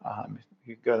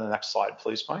 You go to the next slide,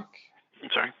 please, Mike.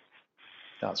 I'm sorry.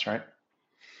 That's right.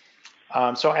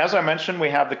 So as I mentioned, we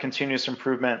have the continuous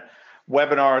improvement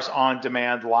webinars on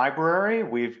demand library.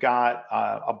 We've got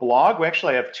a blog. We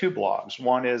actually have two blogs.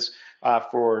 One is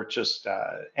for just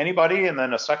anybody, and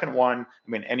then a second one, I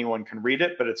mean, anyone can read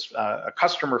it, but it's a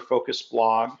customer focused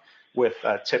blog with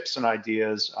tips and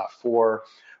ideas for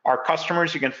our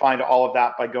customers. You can find all of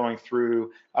that by going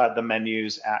through the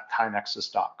menus at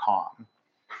KaiNexus.com.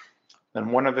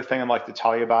 And one other thing I'd like to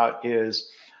tell you about is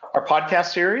our podcast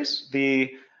series.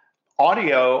 The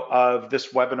audio of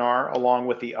this webinar, along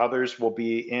with the others, will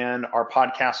be in our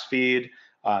podcast feed.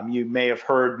 You may have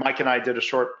heard Mike and I did a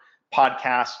short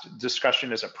podcast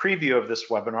discussion as a preview of this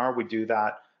webinar. We do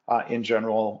that in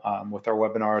general with our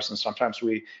webinars, and sometimes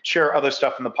we share other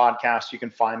stuff in the podcast. You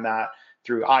can find that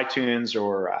through iTunes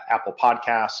or Apple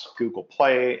Podcasts, Google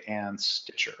Play, and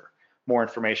Stitcher. More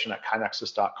information at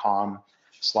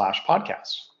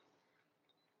kainexus.com/podcasts.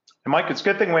 And Mike, it's a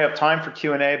good thing we have time for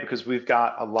Q&A because we've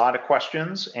got a lot of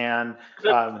questions, and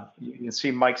you can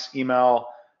see Mike's email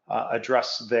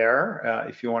address there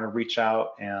if you want to reach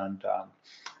out and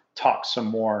talk some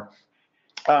more.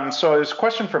 So there's a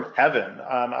question from Evan.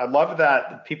 I love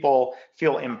that people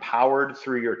feel empowered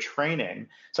through your training.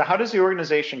 So how does the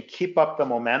organization keep up the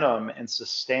momentum and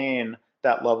sustain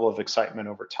that level of excitement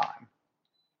over time?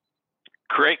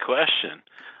 Great question.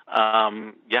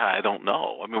 Yeah, I don't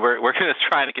know. I mean, we're going to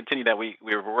try to continue that.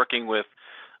 We're working with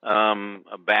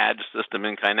a badge system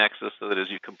in KaiNexus so that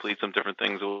as you complete some different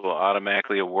things, it will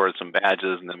automatically award some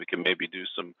badges, and then we can maybe do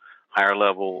some higher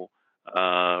level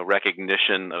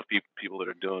recognition of people that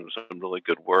are doing some really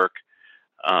good work.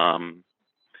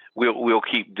 We'll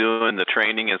keep doing the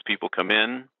training as people come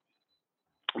in.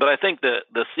 But I think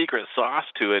the secret sauce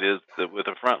to it is that with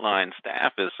the frontline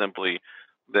staff is simply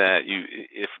that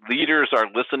if leaders are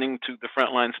listening to the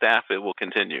frontline staff, it will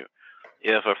continue.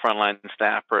 If a frontline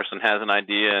staff person has an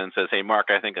idea and says, "Hey,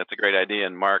 Mark, I think that's a great idea,"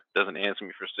 and Mark doesn't answer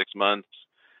me for 6 months,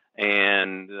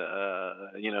 and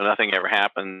nothing ever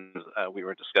happens. We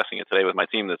were discussing it today with my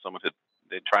team that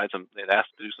they'd asked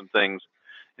to do some things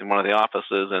in one of the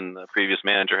offices, and the previous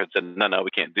manager had said, "No,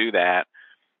 we can't do that,"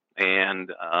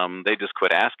 and they just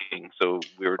quit asking. So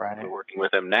we're working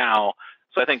with them now.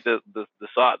 So I think the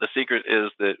secret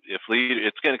is that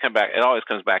it's going to come back. It always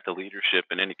comes back to leadership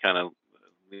and any kind of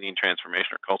lean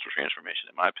transformation or cultural transformation,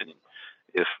 in my opinion.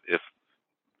 If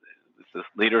the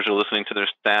leaders are listening to their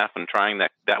staff and trying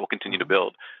that will continue to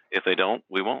build. If they don't,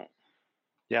 we won't.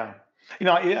 Yeah.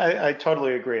 I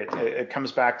totally agree. It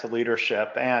comes back to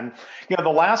leadership. And, the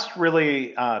last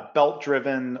really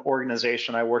belt-driven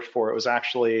organization I worked for, it was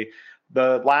actually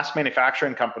the last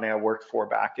manufacturing company I worked for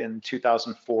back in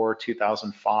 2004,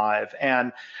 2005.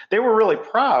 And they were really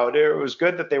proud. It was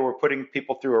good that they were putting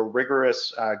people through a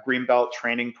rigorous Greenbelt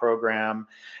training program.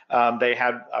 They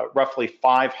had roughly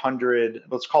 500,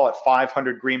 let's call it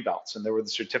 500 Greenbelts, and there were the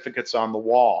certificates on the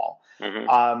wall.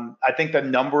 Mm-hmm. I think the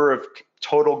number of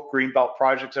total Greenbelt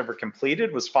projects ever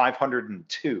completed was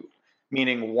 502.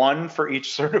 Meaning one for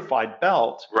each certified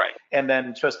belt, right? And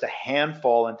then just a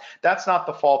handful. And that's not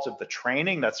the fault of the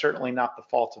training. That's certainly not the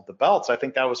fault of the belts. I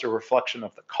think that was a reflection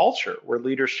of the culture where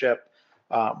leadership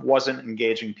wasn't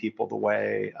engaging people the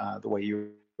way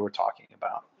you were talking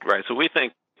about. Right. So we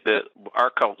think that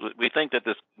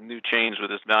this new change with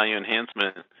this value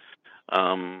enhancement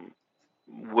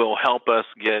will help us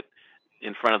get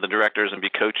in front of the directors and be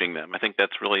coaching them. I think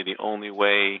that's really the only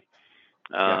way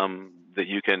that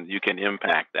you can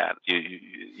impact that.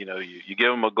 You give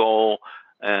them a goal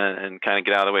and kind of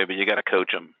get out of the way, but you got to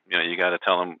coach them. You got to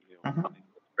tell them,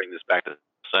 bring this back to the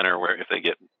center where if they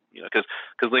get, because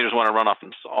leaders want to run off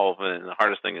and solve, and the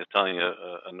hardest thing is telling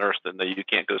a nurse that you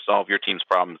can't go solve your team's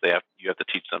problems. You have to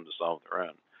teach them to solve their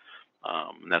own,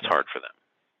 and that's hard for them.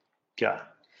 Yeah.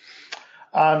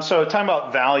 So talking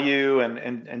about value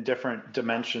and different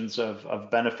dimensions of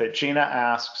benefit, Gina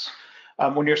asks,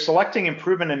 when you're selecting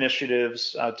improvement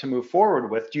initiatives to move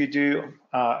forward with, do you do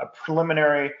a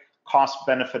preliminary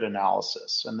cost-benefit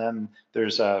analysis? And then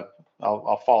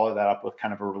I'll follow that up with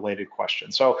kind of a related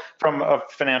question. So from a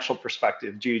financial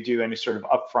perspective, do you do any sort of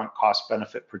upfront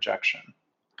cost-benefit projection?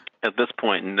 At this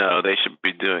point, no. They should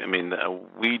be doing. I mean,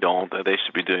 we don't. They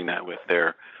should be doing that with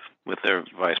their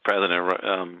vice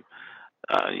president.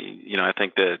 I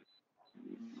think that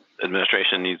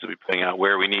administration needs to be putting out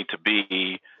where we need to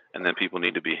be, and then people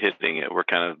need to be hitting it. We're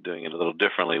kind of doing it a little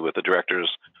differently with the directors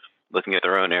looking at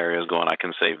their own areas, going, I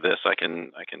can save this, I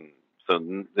can. So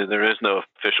there is no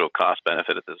official cost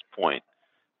benefit at this point.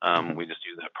 We just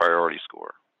use that priority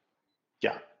score.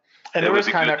 Yeah. And there is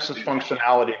KaiNexus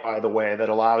functionality, by the way, that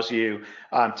allows you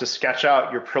to sketch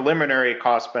out your preliminary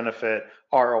cost benefit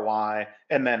ROI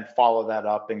and then follow that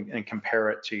up and compare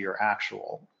it to your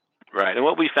actual. Right. And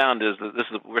what we found is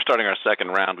that we're starting our second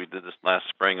round. We did this last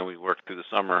spring and we worked through the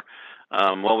summer.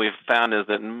 What we've found is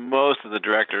that most of the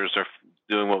directors are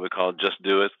doing what we call just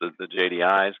do it, the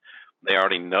JDIs. They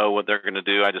already know what they're going to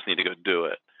do. I just need to go do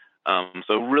it.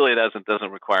 So really, it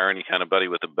doesn't require any kind of buddy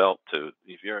with a belt to.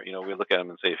 If you're, we look at them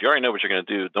and say, if you already know what you're going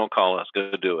to do, don't call us.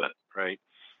 Go do it. Right.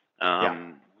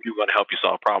 We want to help you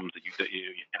solve problems that you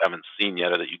haven't seen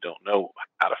yet or that you don't know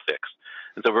how to fix.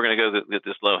 And so we're going to go get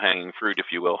this low-hanging fruit, if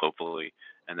you will, hopefully,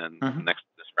 and then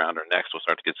this round or next, we'll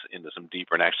start to get into some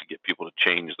deeper and actually get people to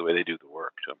change the way they do the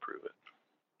work to improve it.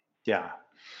 Yeah.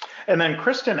 And then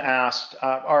Kristen asked,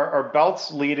 are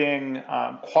belts leading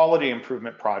quality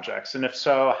improvement projects? And if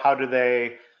so, how do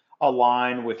they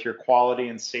align with your quality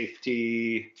and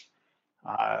safety?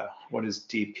 What is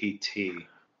DPT?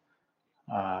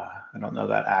 I don't know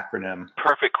that acronym.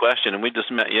 Perfect question. And we just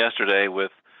met yesterday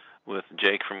with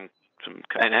Jake from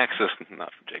KaiNexus,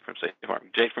 not from Jake from State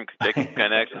Department, Jake from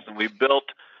KaiNexus, and we built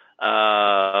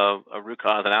a root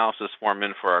cause analysis form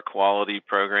in for our quality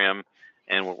program,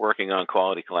 and we're working on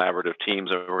quality collaborative teams,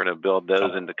 and we're going to build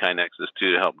those into KaiNexus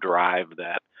too to help drive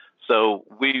that. So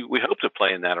we hope to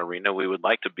play in that arena. We would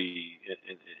like to be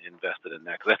invested in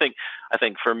that, because I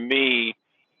think for me,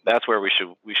 that's where we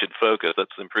should focus.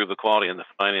 Let's improve the quality, and the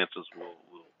finances will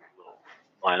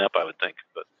line up, I would think.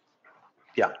 But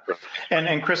yeah,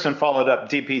 and Kristen followed up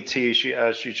DPT.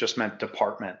 She just meant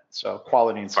department, so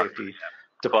quality and safety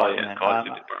department. Quality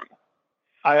department.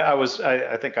 I was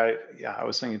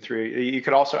thinking through. You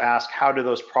could also ask, how do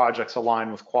those projects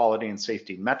align with quality and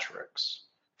safety metrics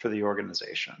for the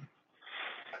organization?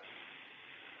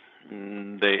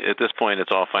 At this point,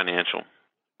 it's all financial.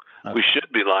 Okay. We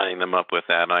should be lining them up with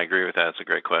that, and I agree with that. It's a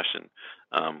great question.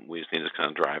 We just need to kind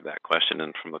of drive that question,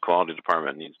 and from the quality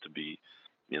department, it needs to be,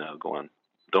 going.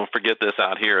 Don't forget this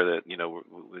out here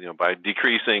that by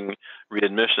decreasing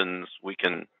readmissions, we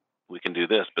can do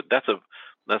this. But that's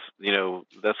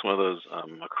one of those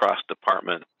across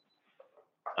department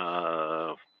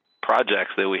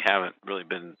projects that we haven't really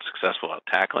been successful at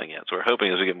tackling yet. So we're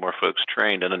hoping as we get more folks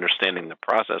trained and understanding the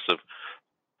process of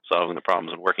solving the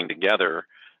problems and working together,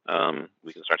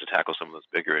 we can start to tackle some of those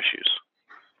bigger issues.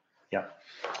 Yeah.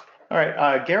 All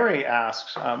right. Gary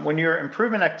asks, when your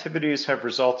improvement activities have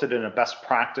resulted in a best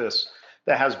practice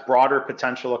that has broader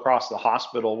potential across the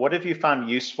hospital, what have you found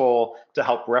useful to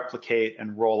help replicate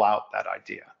and roll out that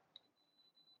idea?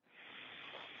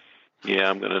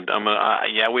 Yeah,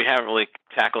 we haven't really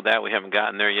tackled that. We haven't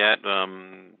gotten there yet.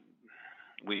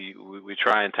 We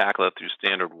try and tackle it through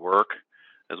standard work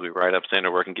as we write up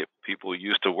standard work and get people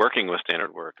used to working with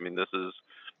standard work. I mean,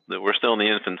 we're still in the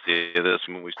infancy of this.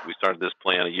 When we started this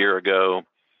plan a year ago,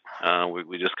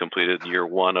 we just completed year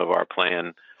one of our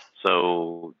plan.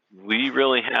 So we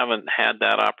really haven't had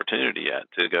that opportunity yet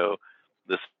to go,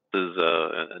 this is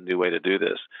a new way to do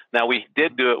this. Now, we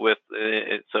did do it with,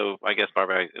 so I guess,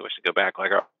 Barbara, we should go back,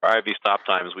 like our IV stop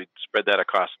times, we spread that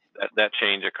across, that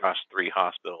change across 3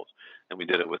 hospitals, and we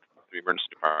did it with 3 emergency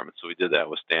departments. So we did that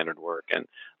with standard work, and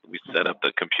we set up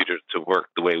the computer to work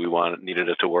the way we needed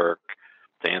it to work,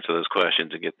 to answer those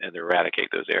questions and eradicate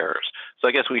those errors. So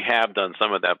I guess we have done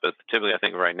some of that, but typically I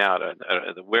think right now,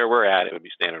 where we're at, it would be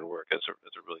standard work. That's a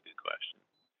really good question.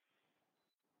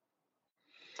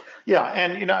 Yeah,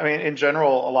 and in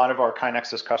general, a lot of our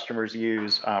KaiNexus customers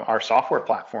use our software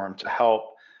platform to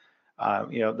help,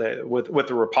 with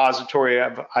the repository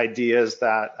of ideas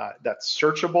that's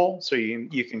searchable. So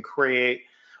you can create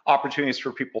opportunities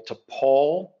for people to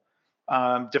pull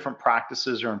different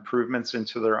practices or improvements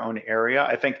into their own area.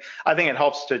 I think it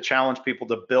helps to challenge people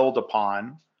to build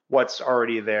upon what's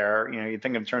already there. You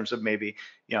think in terms of maybe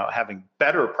having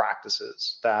better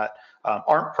practices that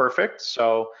aren't perfect,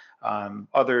 so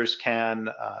others can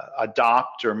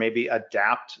adopt or maybe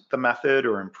adapt the method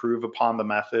or improve upon the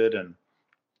method and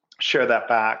share that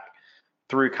back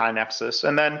through KaiNexus.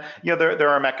 And then, there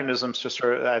are mechanisms to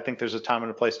sort of, I think there's a time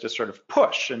and a place to sort of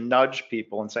push and nudge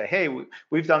people and say, hey,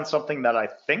 we've done something that I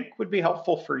think would be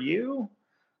helpful for you.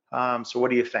 So what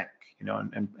do you think?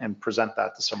 And present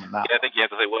that to someone that. Yeah, I think you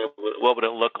have to say, what would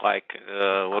it look like?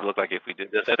 What would it look like if we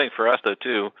did this? I think for us, though,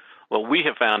 too, what we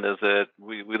have found is that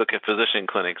we look at physician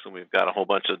clinics, and we've got a whole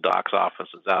bunch of docs'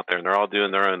 offices out there, and they're all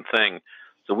doing their own thing.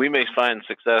 So we may find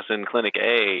success in Clinic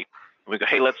A, and we go,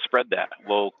 hey, let's spread that.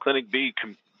 Well, Clinic B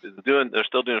they're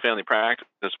still doing family practice,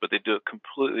 but they do it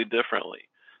completely differently.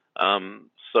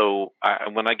 So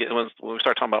when we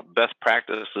start talking about best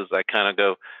practices, I kind of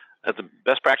go, the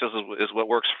best practice is what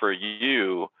works for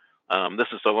you.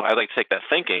 So I like to take that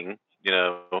thinking.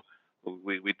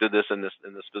 We did this in this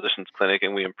physician's clinic,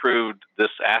 and we improved this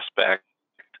aspect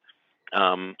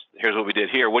Here's what we did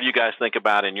here. What do you guys think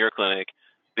about in your clinic?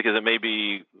 Because it may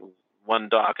be one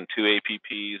doc and 2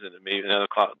 APPs, and it may be another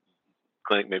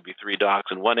clinic, maybe 3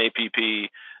 docs and 1 APP,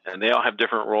 and they all have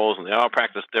different roles and they all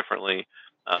practice differently.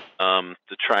 To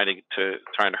trying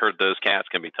to herd those cats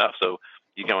can be tough. So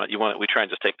we try and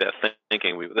just take that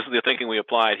thinking. This is the thinking we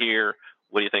applied here.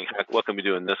 What do you think? What can we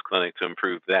do in this clinic to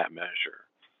improve that measure?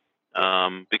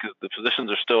 Because the physicians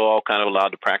are still all kind of allowed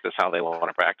to practice how they want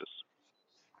to practice.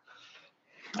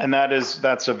 And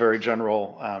that's a very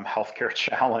general healthcare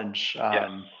challenge.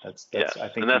 Yes. I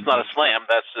think, and that's not a slam.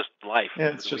 That's just life. We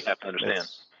have to understand.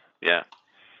 Yeah.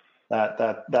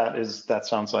 That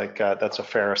sounds like that's a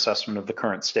fair assessment of the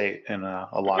current state in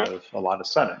a lot of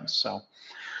settings. So,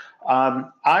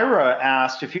 Ira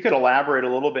asked if you could elaborate a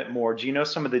little bit more. Do you know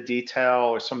some of the detail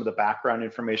or some of the background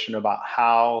information about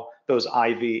how those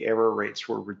IV error rates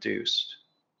were reduced?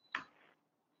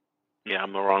 Yeah,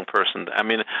 I'm the wrong person. I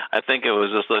mean, I think it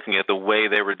was just looking at the way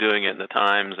they were doing it in the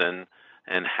times and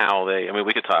how they. I mean,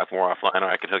 we could talk more offline, or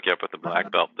I could hook you up with the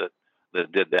black belt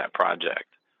that did that project.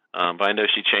 But I know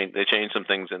they changed some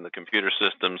things in the computer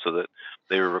system so that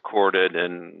they were recorded,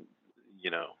 and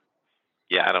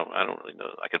I don't really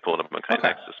know. I could pull it up on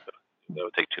KaiNexus, but that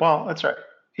would take too long. Well, that's right.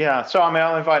 Yeah, so I mean,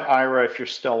 I'll invite Ira if you're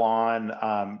still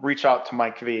on. Reach out to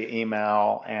Mike via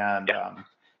email, and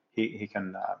he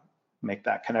can make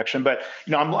that connection. But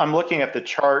I'm looking at the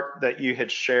chart that you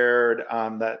had shared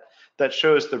that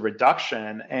shows the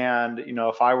reduction, and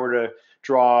if I were to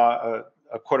draw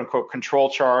a quote unquote control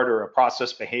chart or a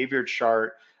process behavior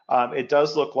chart, it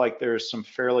does look like there's some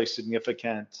fairly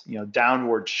significant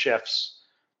downward shifts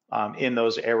in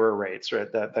those error rates,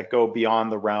 right, that go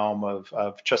beyond the realm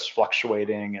of just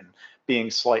fluctuating and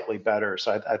being slightly better.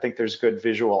 So I think there's good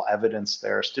visual evidence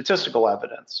there, statistical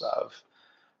evidence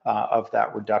of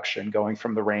that reduction, going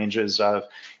from the ranges of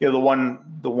the one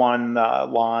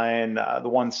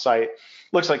site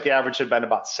looks like the average had been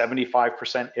about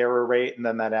 75% error rate, and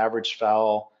then that average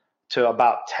fell to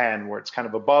about 10, where it's kind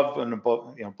of above and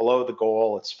below the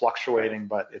goal. It's fluctuating,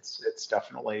 but it's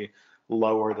definitely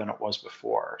lower than it was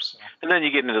before. So. And then you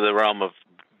get into the realm of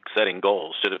setting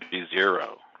goals. Should it be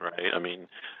 0, right? I mean,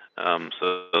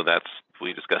 so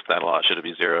we discussed that a lot. Should it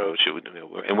be 0? Should we?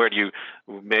 And where do you?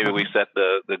 Maybe we set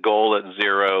the goal at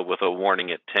 0 with a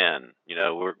warning at 10.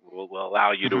 We'll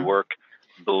allow you to work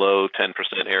below 10%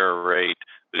 error rate,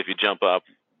 but if you jump up,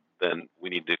 then we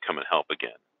need to come and help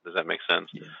again. Does that make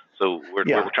sense? Yeah. So we're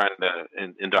trying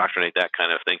to indoctrinate that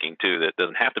kind of thinking too. That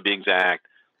doesn't have to be exact,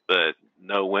 but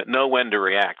know when to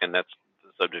react, and that's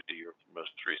the subject of your most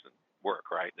recent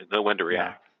work, right? Know when to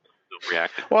react.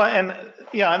 Well, and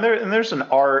there's an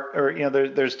art, or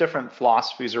there's different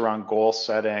philosophies around goal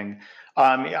setting.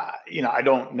 I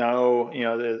don't know,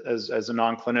 as a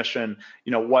non-clinician,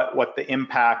 what the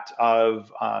impact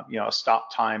of a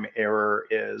stop time error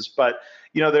is, but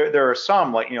there are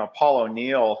some, like Paul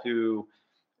O'Neill, who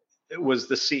was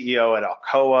the CEO at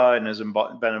Alcoa and has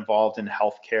been involved in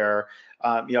healthcare.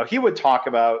 He would talk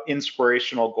about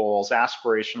inspirational goals,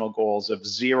 aspirational goals of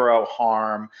 0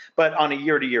 harm, but on a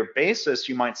year-to-year basis,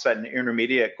 you might set an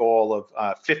intermediate goal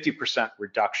of 50%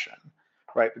 reduction,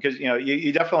 right? Because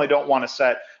you definitely don't want to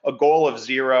set a goal of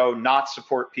 0, not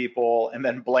support people, and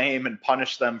then blame and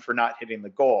punish them for not hitting the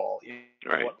goal.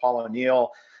 Right. What Paul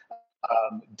O'Neill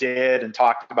did and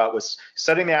talked about was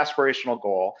setting the aspirational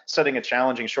goal, setting a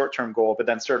challenging short-term goal, but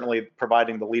then certainly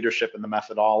providing the leadership and the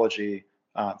methodology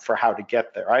for how to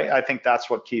get there. I think that's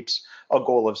what keeps a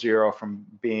goal of 0 from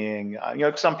being,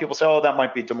 some people say, oh, that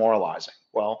might be demoralizing.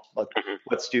 Well,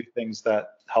 let's do things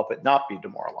that help it not be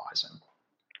demoralizing.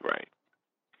 Right.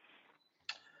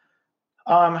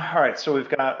 All right, so we've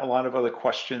got a lot of other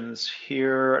questions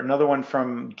here. Another one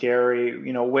from Gary,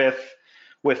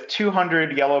 with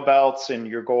 200 yellow belts and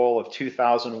your goal of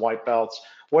 2,000 white belts,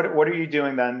 what are you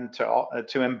doing then to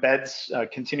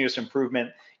embed continuous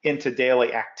improvement into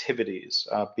daily activities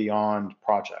beyond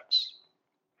projects?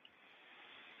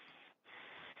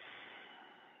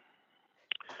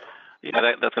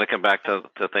 Yeah, that's going to come back to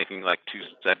thinking like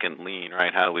 2-second lean,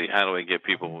 right? How do we get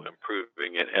people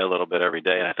improving it a little bit every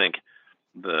day? And I think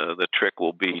the trick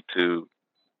will be to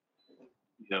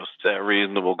set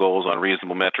reasonable goals on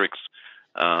reasonable metrics.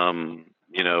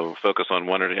 Focus on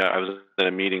one or I was at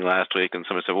a meeting last week and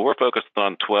somebody said, well, we're focused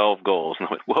on 12 goals. And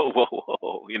I went,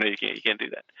 whoa. You can't do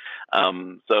that.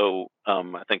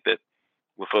 I think that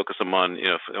we'll focus them on,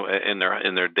 in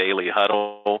their daily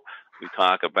huddle. We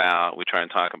try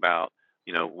and talk about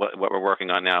what we're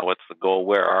working on now. What's the goal?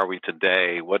 Where are we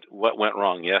today? What went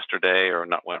wrong yesterday, or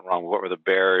not went wrong? What were the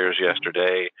barriers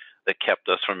yesterday that kept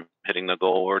us from hitting the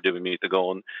goal, or did we meet the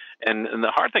goal? And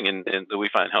the hard thing that we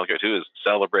find in healthcare too is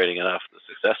celebrating enough the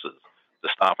successes to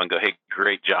stop and go, hey,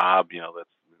 great job, that's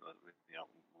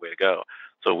way to go.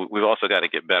 So we've also got to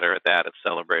get better at that, at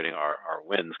celebrating our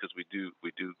wins, because we do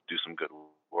some good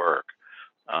work.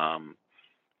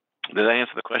 Did I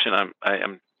answer the question?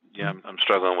 I'm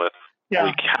struggling with. Yeah,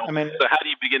 so how do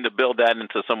you begin to build that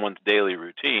into someone's daily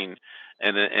routine?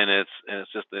 And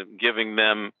it's just giving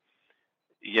them,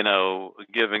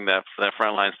 giving that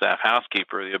frontline staff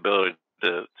housekeeper the ability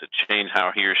to change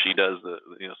how he or she does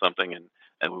something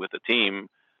and with the team,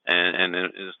 and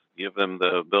is give them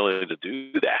the ability to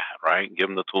do that, right? Give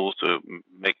them the tools to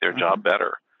make their job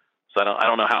better. So I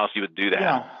don't know how else you would do that.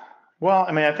 Yeah. Well,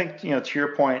 I think, to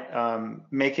your point,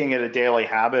 making it a daily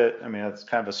habit, that's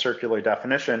kind of a circular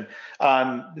definition.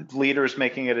 Leaders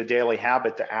making it a daily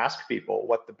habit to ask people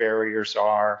what the barriers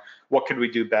are, what could we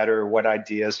do better, what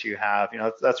ideas do you have?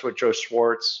 That's what Joe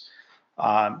Schwartz,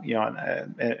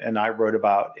 and I wrote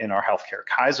about in our Healthcare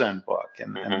Kaizen book,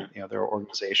 and there are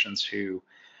organizations who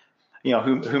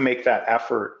make that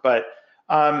effort. But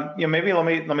maybe let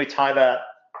me tie that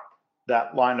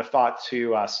line of thought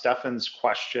to Stefan's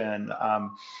question.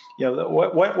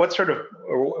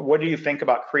 What do you think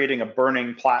about creating a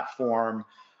burning platform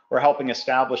or helping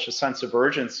establish a sense of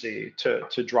urgency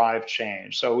to drive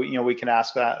change? So we can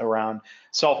ask that around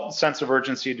sense of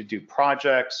urgency to do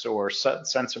projects, or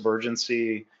sense of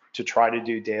urgency to try to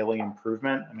do daily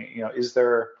improvement. Is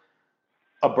there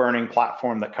a burning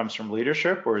platform that comes from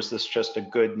leadership, or is this just a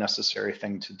good necessary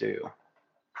thing to do?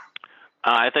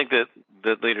 I think that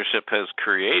leadership has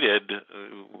created,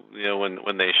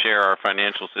 when they share our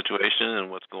financial situation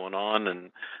and what's going on,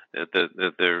 and that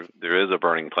there is a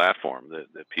burning platform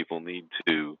that people need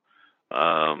to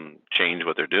change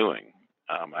what they're doing.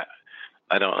 I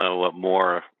don't know what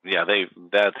more. Yeah,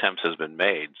 that attempt has been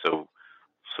made. So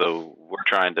we're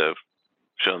trying to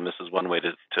show them this is one way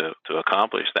to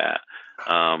accomplish that.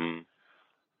 I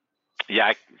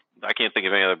can't think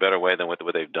of any other better way than what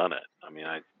they've done it.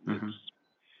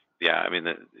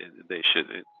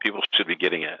 People should be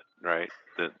getting it, right?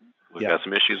 That we've got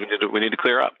some issues we need to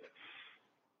clear up.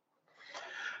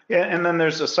 Yeah, and then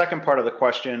there's a second part of the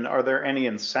question: are there any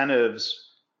incentives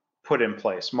put in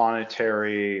place,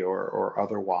 monetary or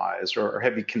otherwise, or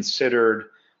have you considered,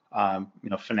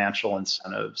 financial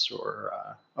incentives or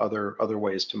other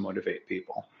ways to motivate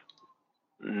people?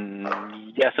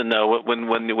 Yes and no.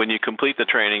 When you complete the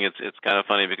training, it's kind of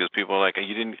funny because people are like,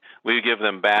 we give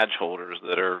them badge holders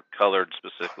that are colored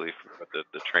specifically for what the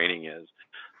training is.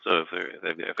 So if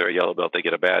they're a yellow belt, they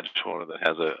get a badge holder that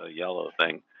has a yellow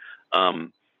thing.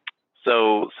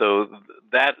 So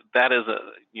that is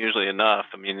usually enough.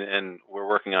 And we're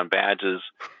working on badges,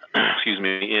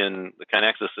 in the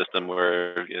KaiNexus system,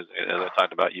 where, as I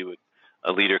talked about,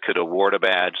 a leader could award a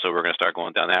badge. So we're going to start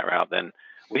going down that route. Then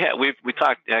we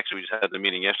talked, actually, we just had the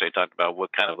meeting yesterday, talked about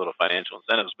what kind of little financial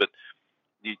incentives, but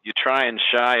you try and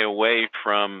shy away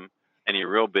from any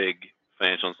real big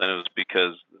financial incentives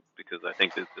because I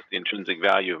think that the intrinsic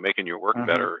value of making your work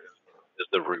better is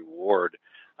the reward.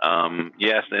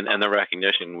 Yes, and the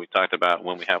recognition we talked about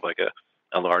when we have like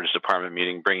a large department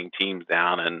meeting, bringing teams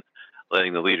down and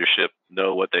letting the leadership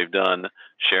know what they've done,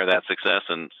 share that success,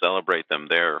 and celebrate them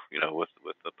there, with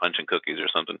the punch and cookies or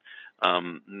something.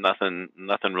 Nothing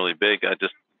really big.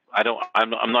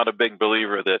 I'm not a big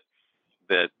believer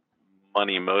that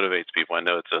money motivates people. I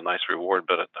know it's a nice reward,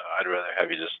 but I'd rather have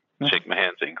you just shake my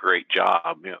hand and say, great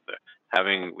job.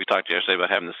 We talked yesterday about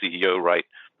having the CEO write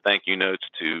thank you notes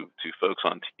to folks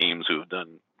on teams who have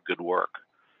done good work.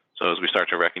 So as we start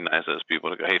to recognize those people,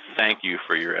 to go, hey, thank you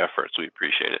for your efforts. We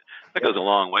appreciate it. That goes a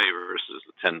long way versus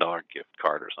a $10 gift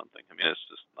card or something. It's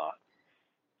just not,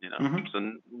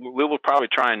 So we will probably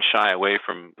try and shy away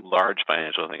from large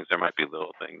financial things. There might be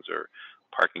little things, or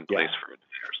parking place for a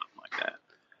day or something like that.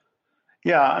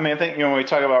 Yeah, I think, when we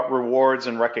talk about rewards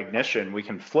and recognition, we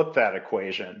can flip that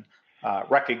equation.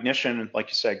 Recognition, like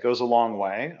you said, goes a long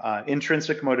way.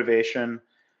 Intrinsic motivation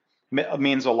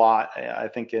means a lot, I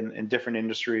think, in different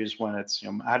industries, when it's,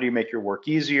 how do you make your work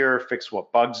easier, fix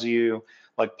what bugs you,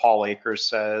 like Paul Akers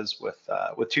says with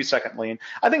 2-second lean.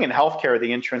 I think in healthcare,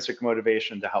 the intrinsic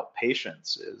motivation to help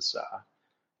patients is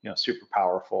super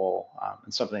powerful,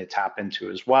 and something to tap into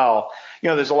as well.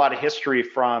 There's a lot of history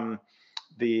from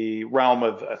the realm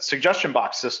of suggestion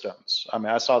box systems.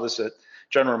 I saw this at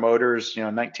General Motors,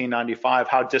 1995,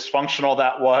 how dysfunctional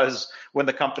that was when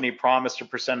the company promised a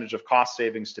percentage of cost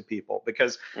savings to people,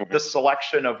 because the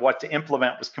selection of what to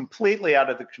implement was completely out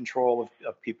of the control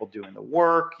of people doing the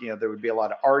work. There would be a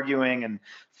lot of arguing and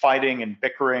fighting and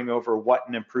bickering over what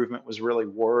an improvement was really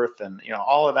worth, and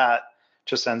all of that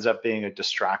just ends up being a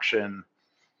distraction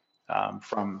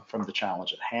from the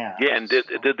challenge at hand. Yeah, and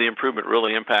did the improvement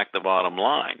really impact the bottom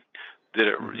line? Did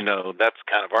it? That's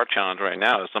kind of our challenge right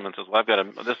now. If someone says, "Well, I've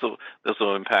got this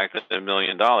will impact $1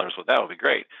 million," well, that would be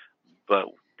great. But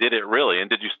did it really? And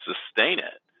did you sustain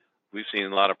it? We've seen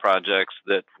a lot of projects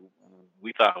that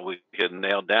we thought we had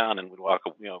nailed down and would walk,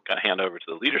 kind of hand over to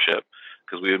the leadership,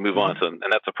 because we would move on to, and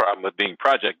that's a problem with being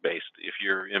project based. If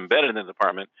you're embedded in the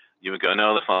department, you would go,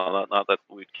 "No, that's not that."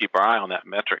 We'd keep our eye on that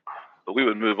metric. But we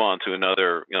would move on to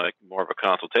another, like more of a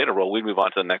consultative role. We'd move on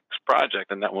to the next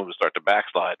project, and that one would start to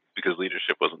backslide because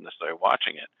leadership wasn't necessarily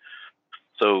watching it.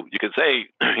 So you could say,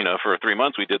 for 3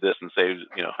 months we did this and saved,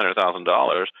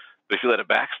 $100,000. But if you let it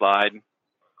backslide,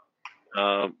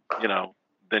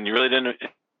 then you really didn't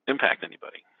impact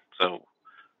anybody. So,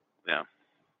 yeah,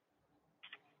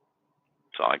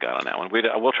 that's all I got on that one.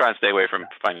 We'll try and stay away from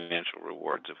financial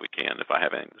rewards if we can, if I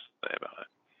have anything to say about it.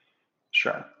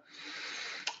 Sure.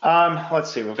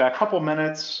 Let's see, we've got a couple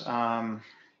minutes.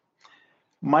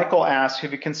 Michael asks,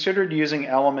 have you considered using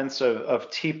elements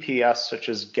of TPS such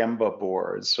as Gemba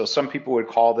boards? So some people would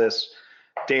call this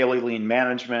daily lean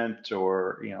management,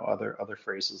 or other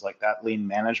phrases like that. Lean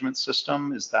management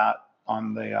system, is that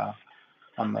on the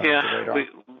radar?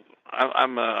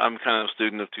 I'm kind of a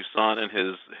student of Toussaint and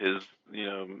his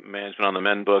management on the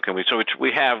MEN book, and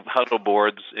we have huddle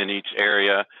boards in each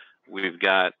area. We've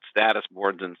got status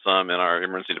boards in some in our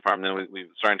emergency department, and we're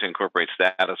starting to incorporate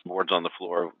status boards on the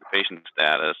floor of the patient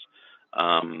status.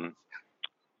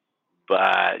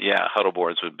 But yeah, huddle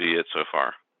boards would be it so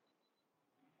far.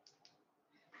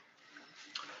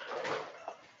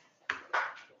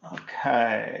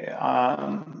 Okay.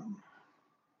 Some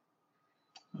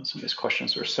of these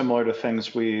questions are similar to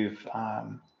things we've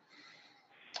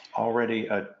already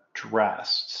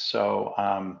addressed. So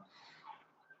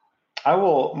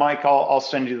Mike, I'll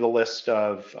send you the list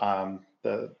of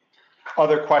the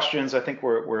other questions. I think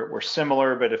we're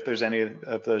similar, but if there's any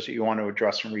of those that you want to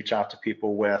address and reach out to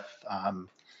people with,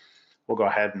 we'll go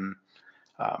ahead and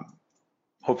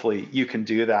hopefully you can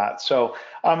do that. So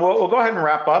we'll go ahead and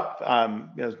wrap up.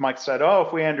 As Mike said,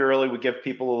 if we end early, we give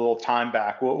people a little time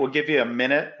back. We'll give you a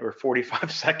minute or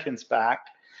 45 seconds back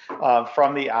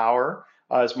from the hour.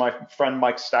 As my friend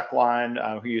Mike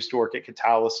Steckline, who used to work at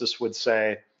Catalysis, would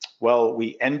say, well,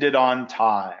 we ended on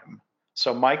time.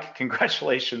 So Mike,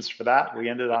 congratulations for that. We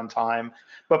ended on time.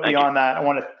 But beyond that, I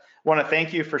want to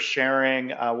thank you for sharing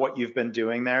what you've been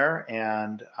doing there,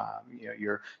 and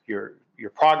your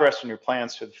progress and your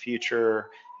plans for the future,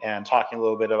 and talking a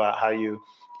little bit about how you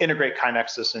integrate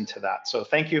KaiNexus into that. So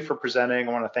thank you for presenting.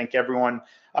 I want to thank everyone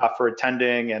for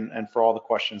attending and for all the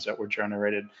questions that were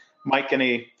generated. Mike,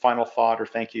 any final thought or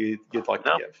thank you you'd like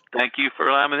to give? Thank you for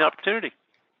allowing me the opportunity.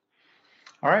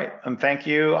 All right, and thank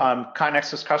you.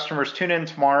 KaiNexus customers, tune in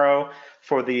tomorrow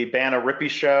for the Banner Rippy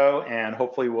show, and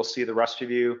hopefully we'll see the rest of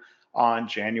you on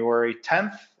January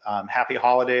 10th. Happy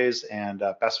holidays and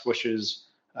best wishes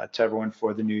to everyone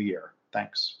for the new year.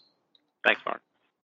 Thanks. Thanks, Mark.